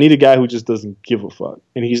Ambrose. I need a guy who just doesn't give a fuck.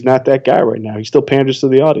 And he's not that guy right now. He still panders to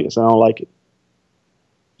the audience. I don't like it.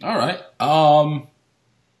 All right.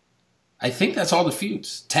 I think that's all the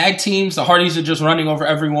feuds. Tag teams, the Hardys are just running over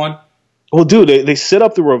everyone. Well, dude, they set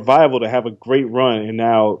up the Revival to have a great run, and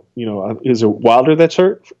now, is it Wilder that's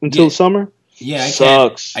hurt until summer? Yeah,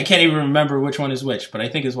 sucks. I can't even remember which one is which, but I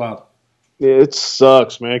think it's Wilder. Yeah, it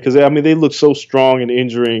sucks, man, because, they look so strong in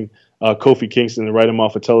injuring Kofi Kingston to write him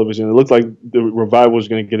off of television. It looked like the Revival was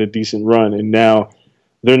going to get a decent run, and now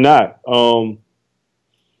they're not.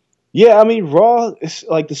 Raw, it's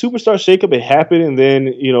like the Superstar shakeup, it happened, and then,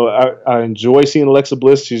 I enjoy seeing Alexa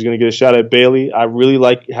Bliss. She's going to get a shot at Bayley. I really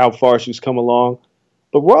like how far she's come along.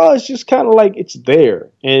 But Raw is just kind of like it's there,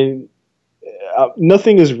 and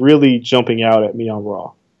nothing is really jumping out at me on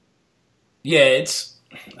Raw. Yeah,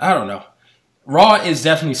 I don't know. Raw is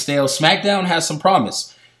definitely stale. SmackDown has some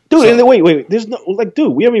promise. Dude, and wait. There's no,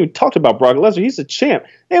 we haven't even talked about Brock Lesnar. He's a champ.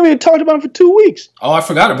 They haven't even talked about him for 2 weeks. Oh, I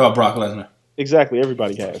forgot about Brock Lesnar. Exactly,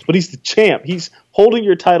 everybody has. But he's the champ. He's holding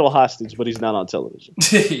your title hostage, but he's not on television.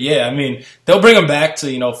 Yeah, they'll bring him back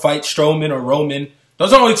to, fight Strowman or Roman.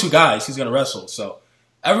 Those are only two guys he's going to wrestle. So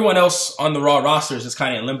everyone else on the Raw roster is just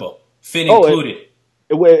kind of in limbo, Finn included.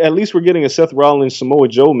 At least we're getting a Seth Rollins Samoa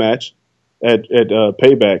Joe match at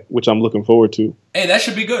Payback, which I'm looking forward to. Hey, that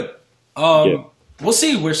should be good. We'll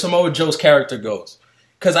see where Samoa Joe's character goes.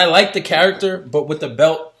 Because I like the character, but with the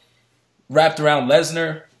belt wrapped around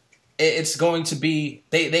Lesnar, it's going to be...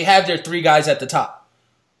 They have their three guys at the top.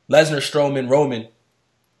 Lesnar, Strowman, Roman.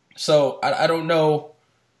 So I don't know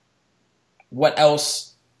where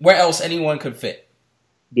else anyone could fit.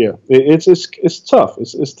 Yeah, it's tough.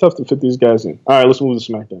 It's tough to fit these guys in. All right, let's move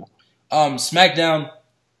to SmackDown. SmackDown,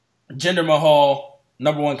 Jinder Mahal,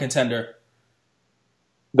 number one contender.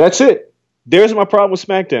 That's it. There's my problem with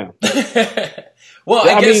SmackDown. Well,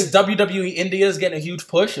 I guess WWE India is getting a huge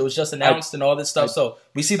push. It was just announced and all this stuff. So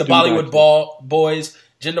we see the Bollywood boys,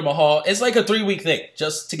 Jinder Mahal. It's like a 3-week thing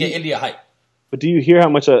just to get India hype. But do you hear how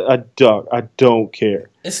much I don't care.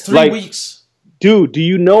 It's 3 weeks. Dude, do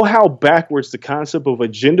you know how backwards the concept of a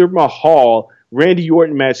Jinder Mahal Randy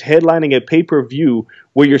Orton match headlining a pay-per-view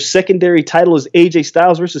where your secondary title is AJ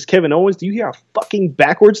Styles versus Kevin Owens. Do you hear how fucking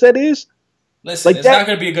backwards that is? Listen, it's not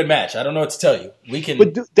going to be a good match. I don't know what to tell you.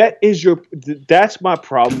 But that's my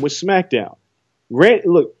problem with SmackDown.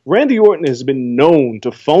 Randy Orton has been known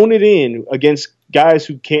to phone it in against guys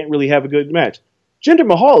who can't really have a good match. Jinder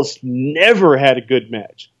Mahal has never had a good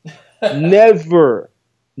match. Never.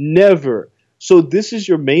 So this is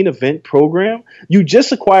your main event program? You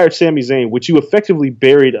just acquired Sami Zayn, which you effectively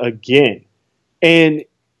buried again. And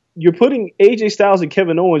you're putting AJ Styles and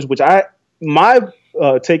Kevin Owens, which my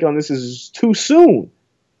take on this is too soon.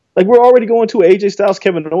 Like, we're already going to an AJ Styles,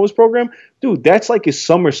 Kevin Owens program. Dude, that's like a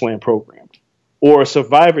SummerSlam program or a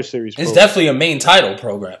Survivor Series program. It's definitely a main title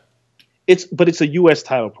program. But it's a U.S.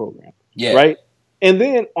 title program. Yeah. Right? And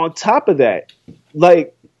then on top of that,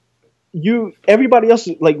 like, everybody else,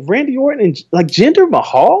 like Randy Orton and like Jinder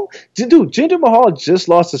Mahal, dude. Jinder Mahal just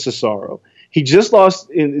lost to Cesaro. He just lost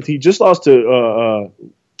to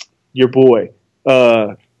your boy.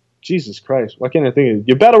 Jesus Christ, why can't I think of it?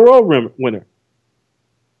 Your Battle Royal winner,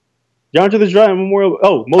 Yonder the Giant Memorial.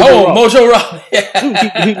 Oh, Mojo Rawley.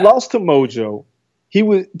 Dude, he lost to Mojo.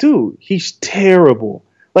 He's terrible.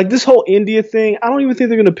 Like, this whole India thing, I don't even think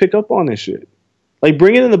they're gonna pick up on this shit. Like,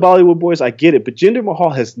 bringing in the Bollywood boys, I get it, but Jinder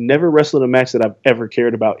Mahal has never wrestled a match that I've ever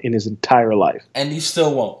cared about in his entire life. And he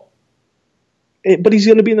still won't. But he's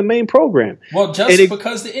going to be in the main program. Well,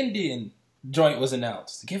 because the Indian joint was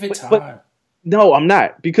announced. Give it time. But no, I'm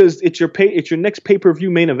not. Because it's your next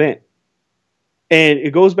pay-per-view main event. And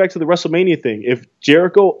it goes back to the WrestleMania thing. If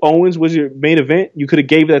Jericho Owens was your main event, you could have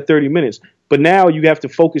gave that 30 minutes. But now you have to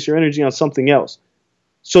focus your energy on something else.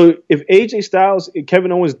 So if AJ Styles and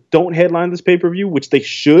Kevin Owens don't headline this pay-per-view, which they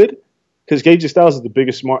should, because AJ Styles is the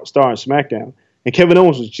biggest star on SmackDown, and Kevin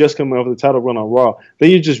Owens was just coming off the title run on Raw,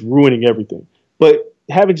 then you're just ruining everything. But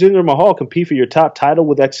having Jinder Mahal compete for your top title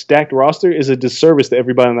with that stacked roster is a disservice to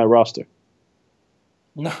everybody on that roster.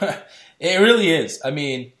 No, it really is. I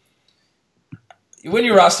mean, when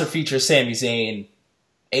your roster features Sami Zayn,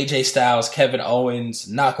 AJ Styles, Kevin Owens,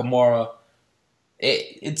 Nakamura,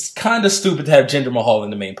 it's kind of stupid to have Jinder Mahal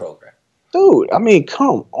in the main program. Dude, I mean,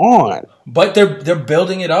 come on. But they're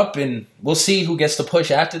building it up, and we'll see who gets the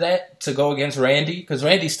push after that to go against Randy, because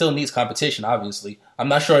Randy still needs competition, obviously. I'm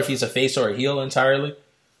not sure if he's a face or a heel entirely.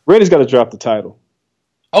 Randy's got to drop the title.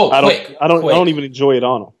 Oh, I quick. don't even enjoy it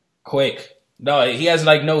on him. Quick. No, he has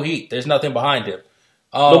like no heat. There's nothing behind him.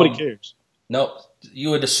 Nobody cares. No,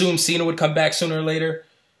 you would assume Cena would come back sooner or later.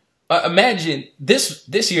 Imagine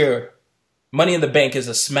this year, Money in the Bank is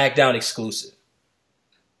a SmackDown exclusive.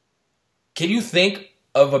 Can you think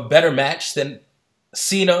of a better match than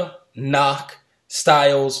Cena, Knock,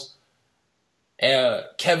 Styles,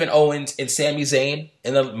 Kevin Owens, and Sami Zayn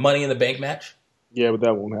in the Money in the Bank match? Yeah, but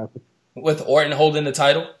that won't happen. With Orton holding the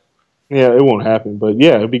title? Yeah, it won't happen. But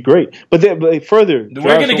yeah, it'd be great. But further,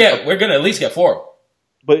 we're gonna at least get 4.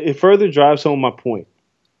 But it further drives home my point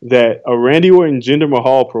that a Randy Orton Jinder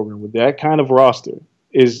Mahal program with that kind of roster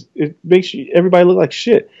it makes everybody look like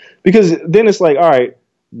shit. Because then it's like, all right,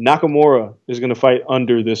 Nakamura is going to fight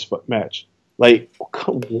under this match. Like,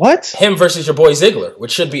 what? Him versus your boy Ziggler,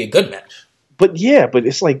 which should be a good match. But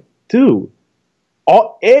it's like, dude,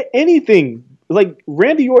 anything like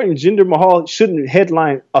Randy Orton and Jinder Mahal shouldn't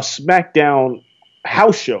headline a SmackDown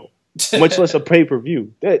house show, much less a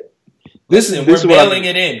pay-per-view. Listen, we're mailing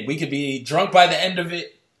it in. We could be drunk by the end of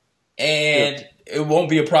it, and it won't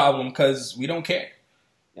be a problem because we don't care.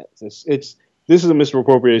 This is a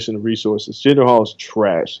misappropriation of resources. Jinder Mahal is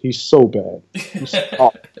trash. He's so bad.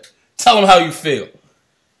 Tell him how you feel.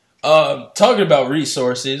 Talking about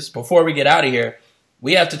resources, before we get out of here,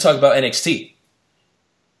 we have to talk about NXT.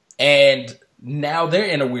 And now they're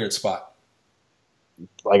in a weird spot.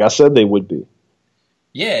 Like I said they would be.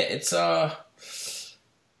 Yeah, it's I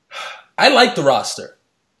like the roster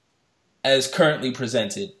as currently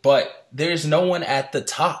presented, but there's no one at the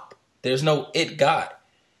top. There's no it guy.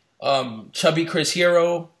 Chubby Chris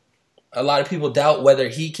Hero, a lot of people doubt whether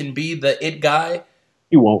he can be the it guy.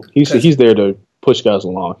 He won't. He's there to push guys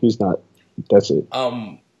along. He's not. That's it.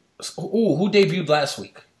 Who debuted last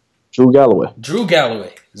week? Drew Galloway. Drew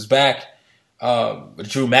Galloway is back.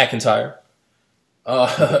 Drew McIntyre.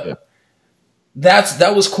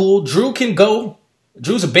 That was cool. Drew can go.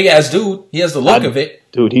 Drew's a big ass dude. He has the look of it.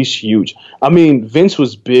 Dude, he's huge. I mean, Vince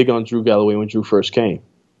was big on Drew Galloway when Drew first came.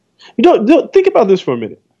 Think about this for a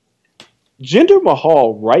minute. Jinder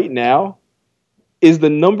Mahal right now is the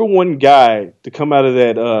number one guy to come out of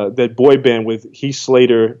that boy band with Heath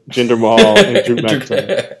Slater, Jinder Mahal, and Drew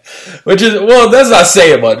McIntyre. Which is, well, that's not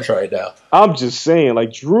saying much right now. I'm just saying,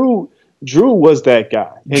 like, Drew Drew was that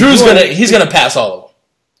guy. And He's gonna pass all of them.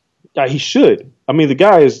 Yeah, he should. I mean, the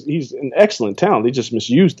guy he's an excellent talent. They just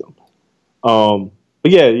misused him.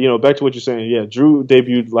 But yeah, back to what you're saying. Yeah, Drew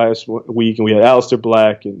debuted last week, and we had Aleister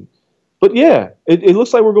Black, but yeah, it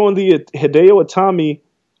looks like we're going the Hideo Itami,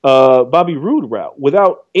 Bobby Roode route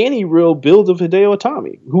without any real build of Hideo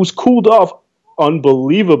Itami, who's cooled off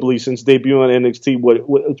unbelievably since debuting on NXT. What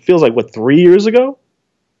it feels like 3 years ago.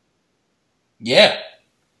 Yeah.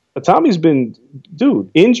 Itami's been,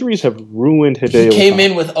 injuries have ruined Hideo. He came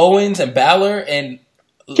in with Owens and Balor and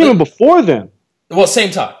came in before them. Well,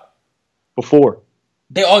 same time. Before.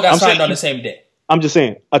 They all got signed on the same day. I'm just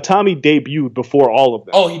saying, Itami debuted before all of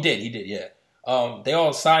them. Oh, he did, yeah. They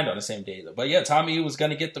all signed on the same day, though. But yeah, Tommy was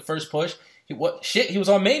going to get the first push. He was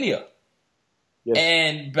on Mania. Yes.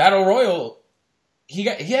 And Battle Royal, he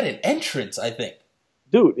had an entrance, I think.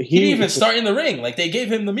 Dude, he didn't even start in the ring. Like, they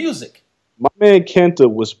gave him the music. My man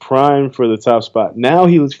Kenta was primed for the top spot. Now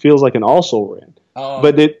he feels like an also-ran.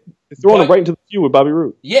 But they're throwing him right into the feud with Bobby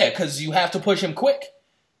Roode. Yeah, because you have to push him quick.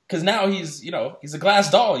 Because now he's a glass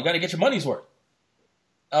doll. You got to get your money's worth.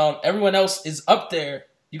 Everyone else is up there.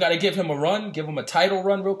 You got to give him a run, give him a title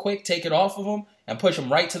run real quick, take it off of him, and push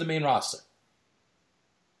him right to the main roster.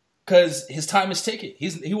 Because his time is ticking.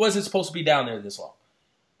 He wasn't supposed to be down there this long.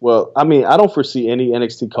 Well, I mean, I don't foresee any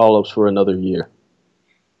NXT call-ups for another year.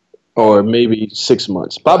 Or maybe 6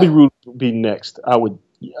 months. Bobby Roode would be next. I would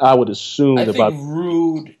assume I think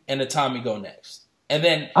Roode and Itami go next. And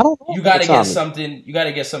then you got to get something. You got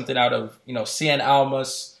to get something out of Cien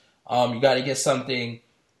Almas. You got to get something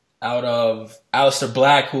out of Aleister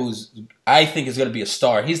Black, who's I think is going to be a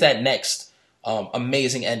star. He's that next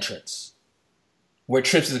amazing entrance, where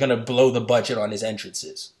Trips is going to blow the budget on his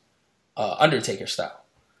entrances, Undertaker style.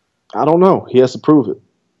 I don't know. He has to prove it.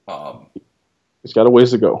 He's got a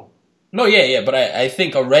ways to go. No, yeah, but I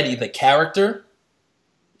think already the character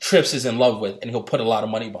Trips is in love with, and he'll put a lot of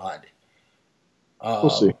money behind it. We'll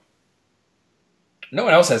see. No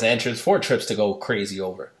one else has an entrance for Trips to go crazy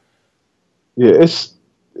over. Yeah,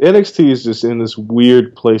 NXT is just in this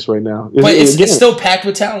weird place right now. But it's still packed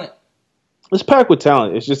with talent. It's packed with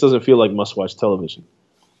talent. It just doesn't feel like must-watch television.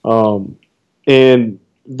 And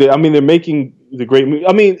they're making the great movie.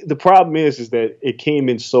 I mean, the problem is that it came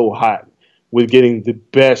in so hot with getting the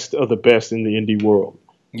best of the best in the indie world.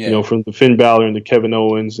 Yeah. From the Finn Balor and the Kevin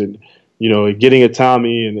Owens and, getting a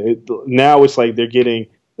Tommy. And now it's like they're getting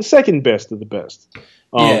the second best of the best.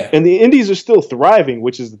 And the indies are still thriving,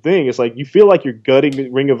 which is the thing. It's like you feel like you're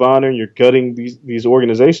gutting Ring of Honor and you're gutting these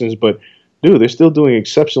organizations, but, dude, they're still doing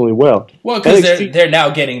exceptionally well. Well, because they're now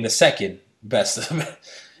getting the second best of them.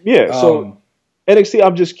 Yeah, so NXT,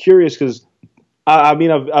 I'm just curious because, I've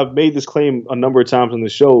made this claim a number of times on the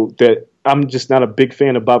show that I'm just not a big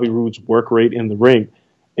fan of Bobby Roode's work rate in the ring.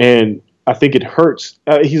 And I think it hurts.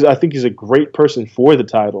 I think he's a great person for the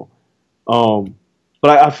title. But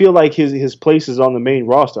I feel like his place is on the main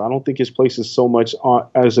roster. I don't think his place is so much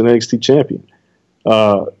as an NXT champion.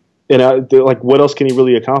 What else can he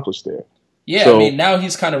really accomplish there? Yeah, so, now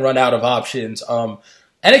he's kind of run out of options.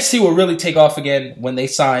 NXT will really take off again when they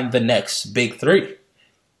sign the next big three.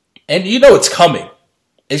 And it's coming.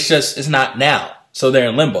 It's not now. So they're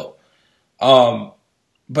in limbo.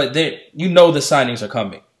 But the signings are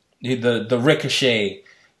coming. The Ricochet,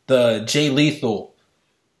 the Jay Lethal,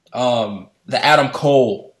 the Adam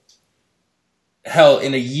Cole. Hell,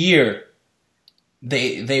 in a year,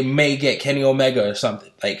 they may get Kenny Omega or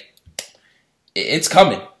something. Like, it's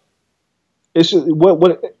coming. It's just,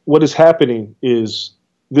 what is happening is,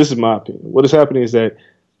 this is my opinion. What is happening is that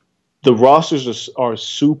the rosters are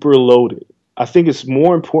super loaded. I think it's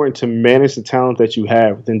more important to manage the talent that you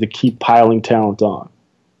have than to keep piling talent on.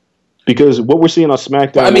 Because what we're seeing on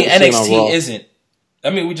SmackDown, NXT isn't.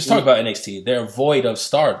 We just talked about NXT. They're void of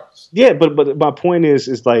stars. Yeah, but my point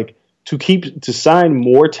is like to sign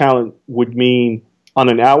more talent would mean on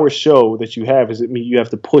an hour show that you have you have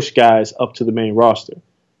to push guys up to the main roster,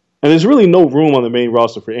 and there's really no room on the main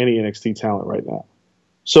roster for any NXT talent right now.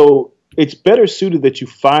 So it's better suited that you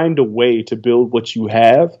find a way to build what you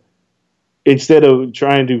have instead of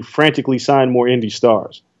trying to frantically sign more indie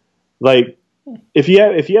stars. Like if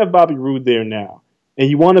you have Bobby Roode there now, and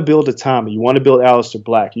you want to build a Tommy, you want to build Aleister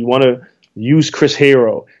Black, you want to use Chris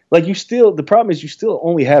Hero, the problem is you still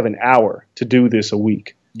only have an hour to do this a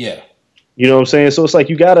week. Yeah. You know what I'm saying? So it's like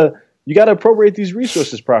you gotta appropriate these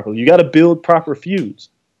resources properly. You gotta build proper feuds.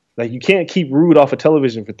 Like you can't keep Roode off of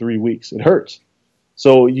television for 3 weeks. It hurts.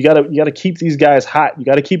 So you gotta keep these guys hot. You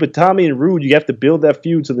gotta keep it Tommy and Roode. You have to build that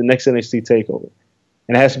feud to the next NXT takeover.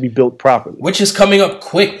 And it has to be built properly. Which is coming up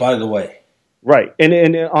quick, by the way. Right. And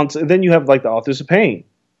then you have like the Authors of Pain.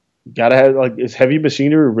 Gotta have, like, is heavy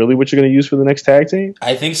machinery really what you're going to use for the next tag team?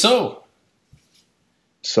 I think so.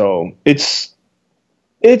 So it's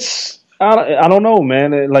I don't know,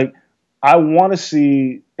 man. Like, I want to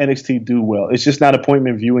see NXT do well. It's just not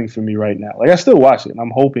appointment viewing for me right now. Like, I still watch it, and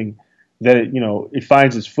I'm hoping that it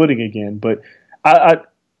finds its footing again. But I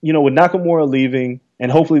with Nakamura leaving,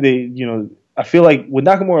 and hopefully they, I feel like with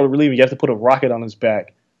Nakamura leaving, you have to put a rocket on his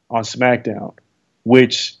back on SmackDown,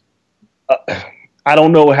 which I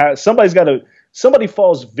don't know how somebody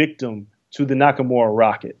falls victim to the Nakamura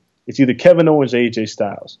rocket. It's either Kevin Owens or AJ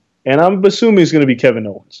Styles, and I'm assuming it's going to be Kevin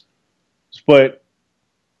Owens. But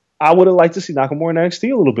I would have liked to see Nakamura in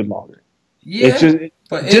NXT a little bit longer. Yeah,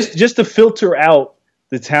 it's just to filter out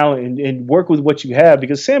the talent and work with what you have,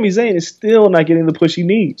 because Sami Zayn is still not getting the push he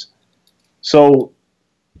needs. So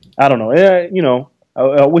I don't know.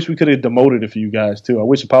 I wish we could have demoted a few guys too. I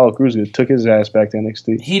wish Apollo Crews took his ass back to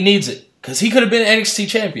NXT. He needs it because he could have been NXT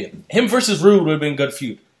champion. Him versus Rude would have been a good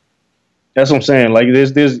feud. That's what I'm saying. Like,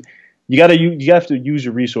 you have to use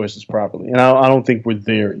your resources properly, and I don't think we're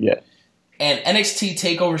there yet. And NXT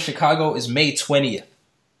TakeOver Chicago is May 20th.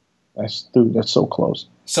 That's so close.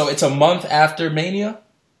 So it's a month after Mania?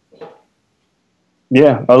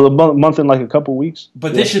 Yeah, a month in like a couple weeks.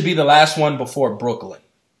 But this should be the last one before Brooklyn.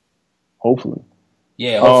 Hopefully.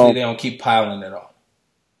 Yeah, hopefully they don't keep piling it on.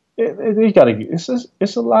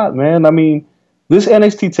 It's a lot, man. I mean, this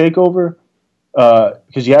NXT TakeOver,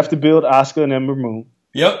 because you have to build Asuka and Ember Moon.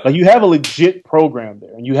 Yep. Like, you have a legit program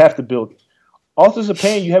there, and you have to build it. Authors of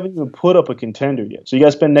Pain, you haven't even put up a contender yet. So you got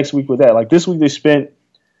to spend next week with that. Like, this week they spent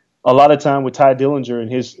a lot of time with Ty Dillinger and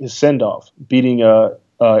his send-off, beating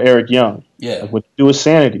Eric Young. Yeah. Like, what to do with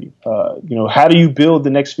Sanity. How do you build the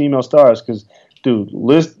next female stars? Because, dude,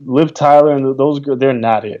 Liv Tyler and those girls, they're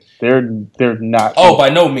not it. They're not. Oh, by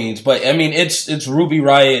no means. But, I mean, it's Ruby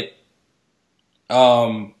Riott,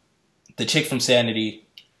 the chick from Sanity,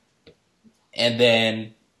 and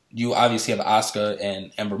then you obviously have Asuka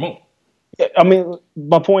and Ember Moon. I mean,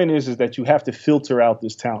 my point is that you have to filter out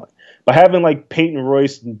this talent. By having like Peyton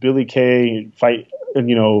Royce and Billie Kay fight,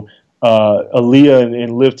 Aaliyah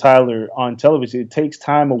and Liv Tyler on television, it takes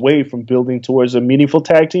time away from building towards a meaningful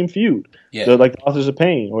tag team feud. Yeah. So, like the Authors of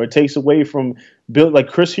Pain, or it takes away from like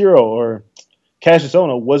Chris Hero or Cassius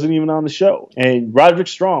Ohno wasn't even on the show, and Roderick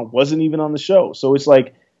Strong wasn't even on the show. So it's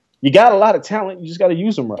like, you got a lot of talent, you just got to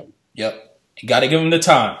use them right. Yep, you got to give them the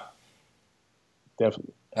time.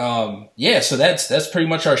 Definitely. So that's pretty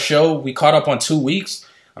much our show. We caught up on 2 weeks.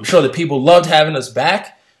 I'm sure the people loved having us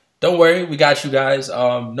back. Don't worry, we got you guys.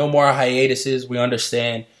 No more hiatuses. We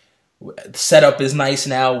understand. The setup is nice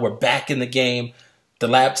now. We're back in the game. The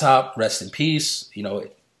laptop, rest in peace.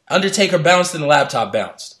 Undertaker bounced and the laptop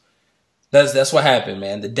bounced. That's what happened,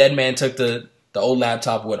 man. The dead man took the old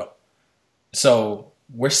laptop with him. So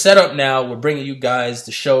we're set up now. We're bringing you guys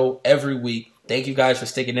the show every week. Thank you guys for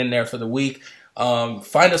sticking in there for the week.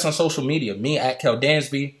 Find us on social media. Me at Kel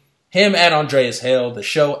Dansby, him at Andreas Hale, the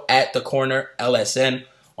show at The Corner LSN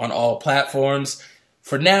on all platforms.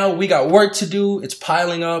 For now, we got work to do. It's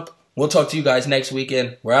piling up. We'll talk to you guys next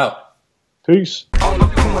weekend. We're out. Peace.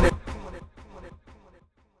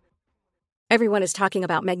 Everyone is talking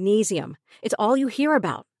about magnesium. It's all you hear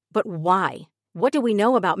about. But why? What do we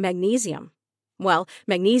know about magnesium? Well,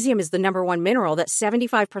 magnesium is the number one mineral that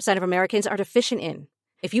 75% of Americans are deficient in.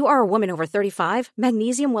 If you are a woman over 35,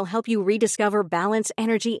 magnesium will help you rediscover balance,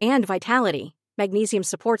 energy, and vitality. Magnesium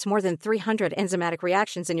supports more than 300 enzymatic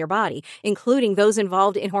reactions in your body, including those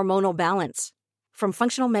involved in hormonal balance. From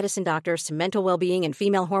functional medicine doctors to mental well-being and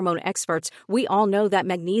female hormone experts, we all know that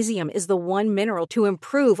magnesium is the one mineral to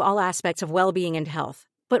improve all aspects of well-being and health.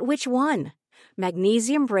 But which one?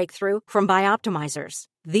 Magnesium Breakthrough from Bioptimizers,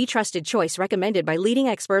 the trusted choice recommended by leading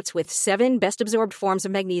experts with 7 best-absorbed forms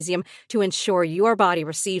of magnesium to ensure your body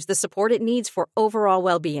receives the support it needs for overall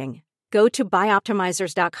well-being. Go to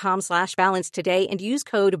bioptimizers.com/balance today and use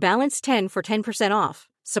code BALANCE10 for 10% off.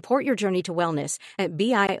 Support your journey to wellness at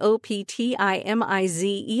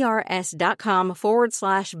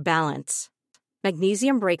bioptimizers.com/balance.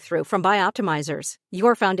 Magnesium Breakthrough from Bioptimizers,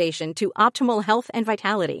 your foundation to optimal health and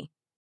vitality.